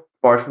people.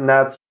 Apart from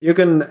that, you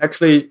can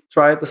actually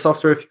try the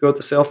software if you go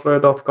to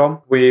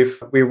salesflare.com.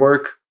 We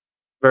work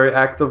very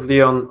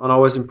actively on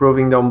always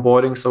improving the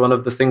onboarding. So one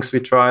of the things we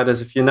tried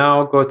is if you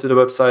now go to the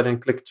website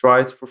and click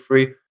try it for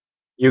free,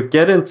 you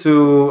get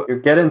into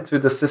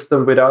the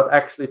system without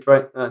actually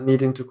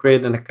needing to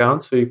create an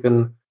account. So you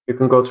can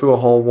go through a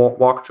whole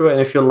walkthrough, and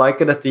if you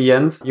like it at the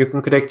end, you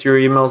can connect your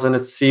emails and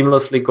it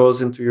seamlessly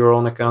goes into your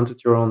own account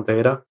with your own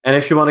data. And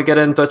if you want to get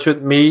in touch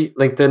with me,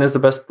 LinkedIn is the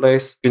best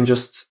place. You can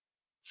just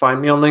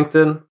find me on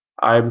LinkedIn.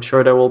 I'm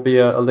sure there will be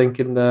a link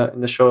in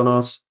the show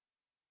notes.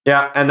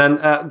 Yeah, and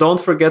then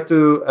don't forget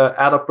to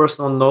add a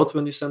personal note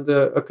when you send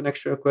a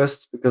connection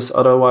request, because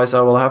otherwise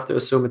I will have to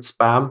assume it's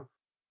spam.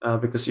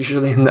 Because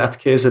usually in that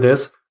case it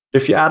is.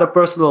 If you add a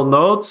personal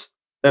note,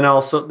 then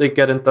I'll certainly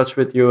get in touch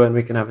with you and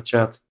we can have a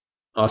chat.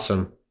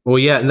 Awesome. Well,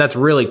 yeah, and that's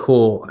really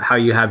cool how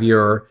you have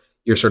your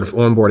sort of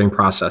onboarding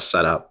process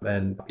set up.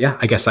 And yeah,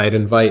 I guess I'd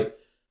invite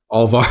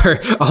all of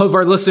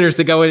our listeners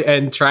to go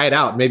and try it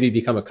out, maybe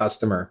become a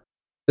customer.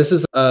 This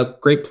is a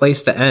great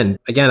place to end.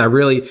 Again, I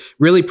really,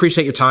 really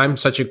appreciate your time.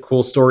 Such a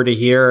cool story to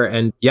hear.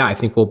 And yeah, I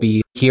think we'll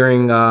be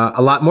hearing a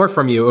lot more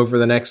from you over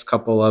the next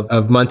couple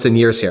of months and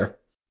years here.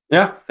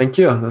 Yeah, thank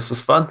you. This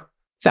was fun.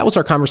 That was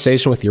our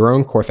conversation with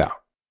Jeroen Corthout,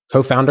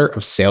 co-founder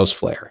of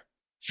SalesFlare.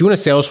 If you want a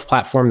sales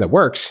platform that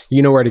works,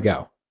 you know where to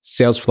go,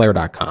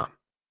 salesflare.com.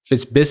 If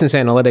it's business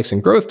analytics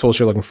and growth tools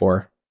you're looking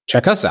for,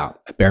 check us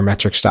out at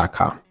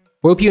baremetrics.com.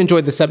 We hope you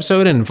enjoyed this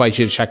episode and invite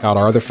you to check out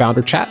our other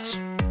founder chats.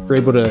 If you're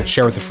able to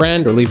share with a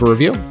friend or leave a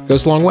review, it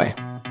goes a long way.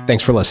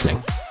 Thanks for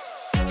listening.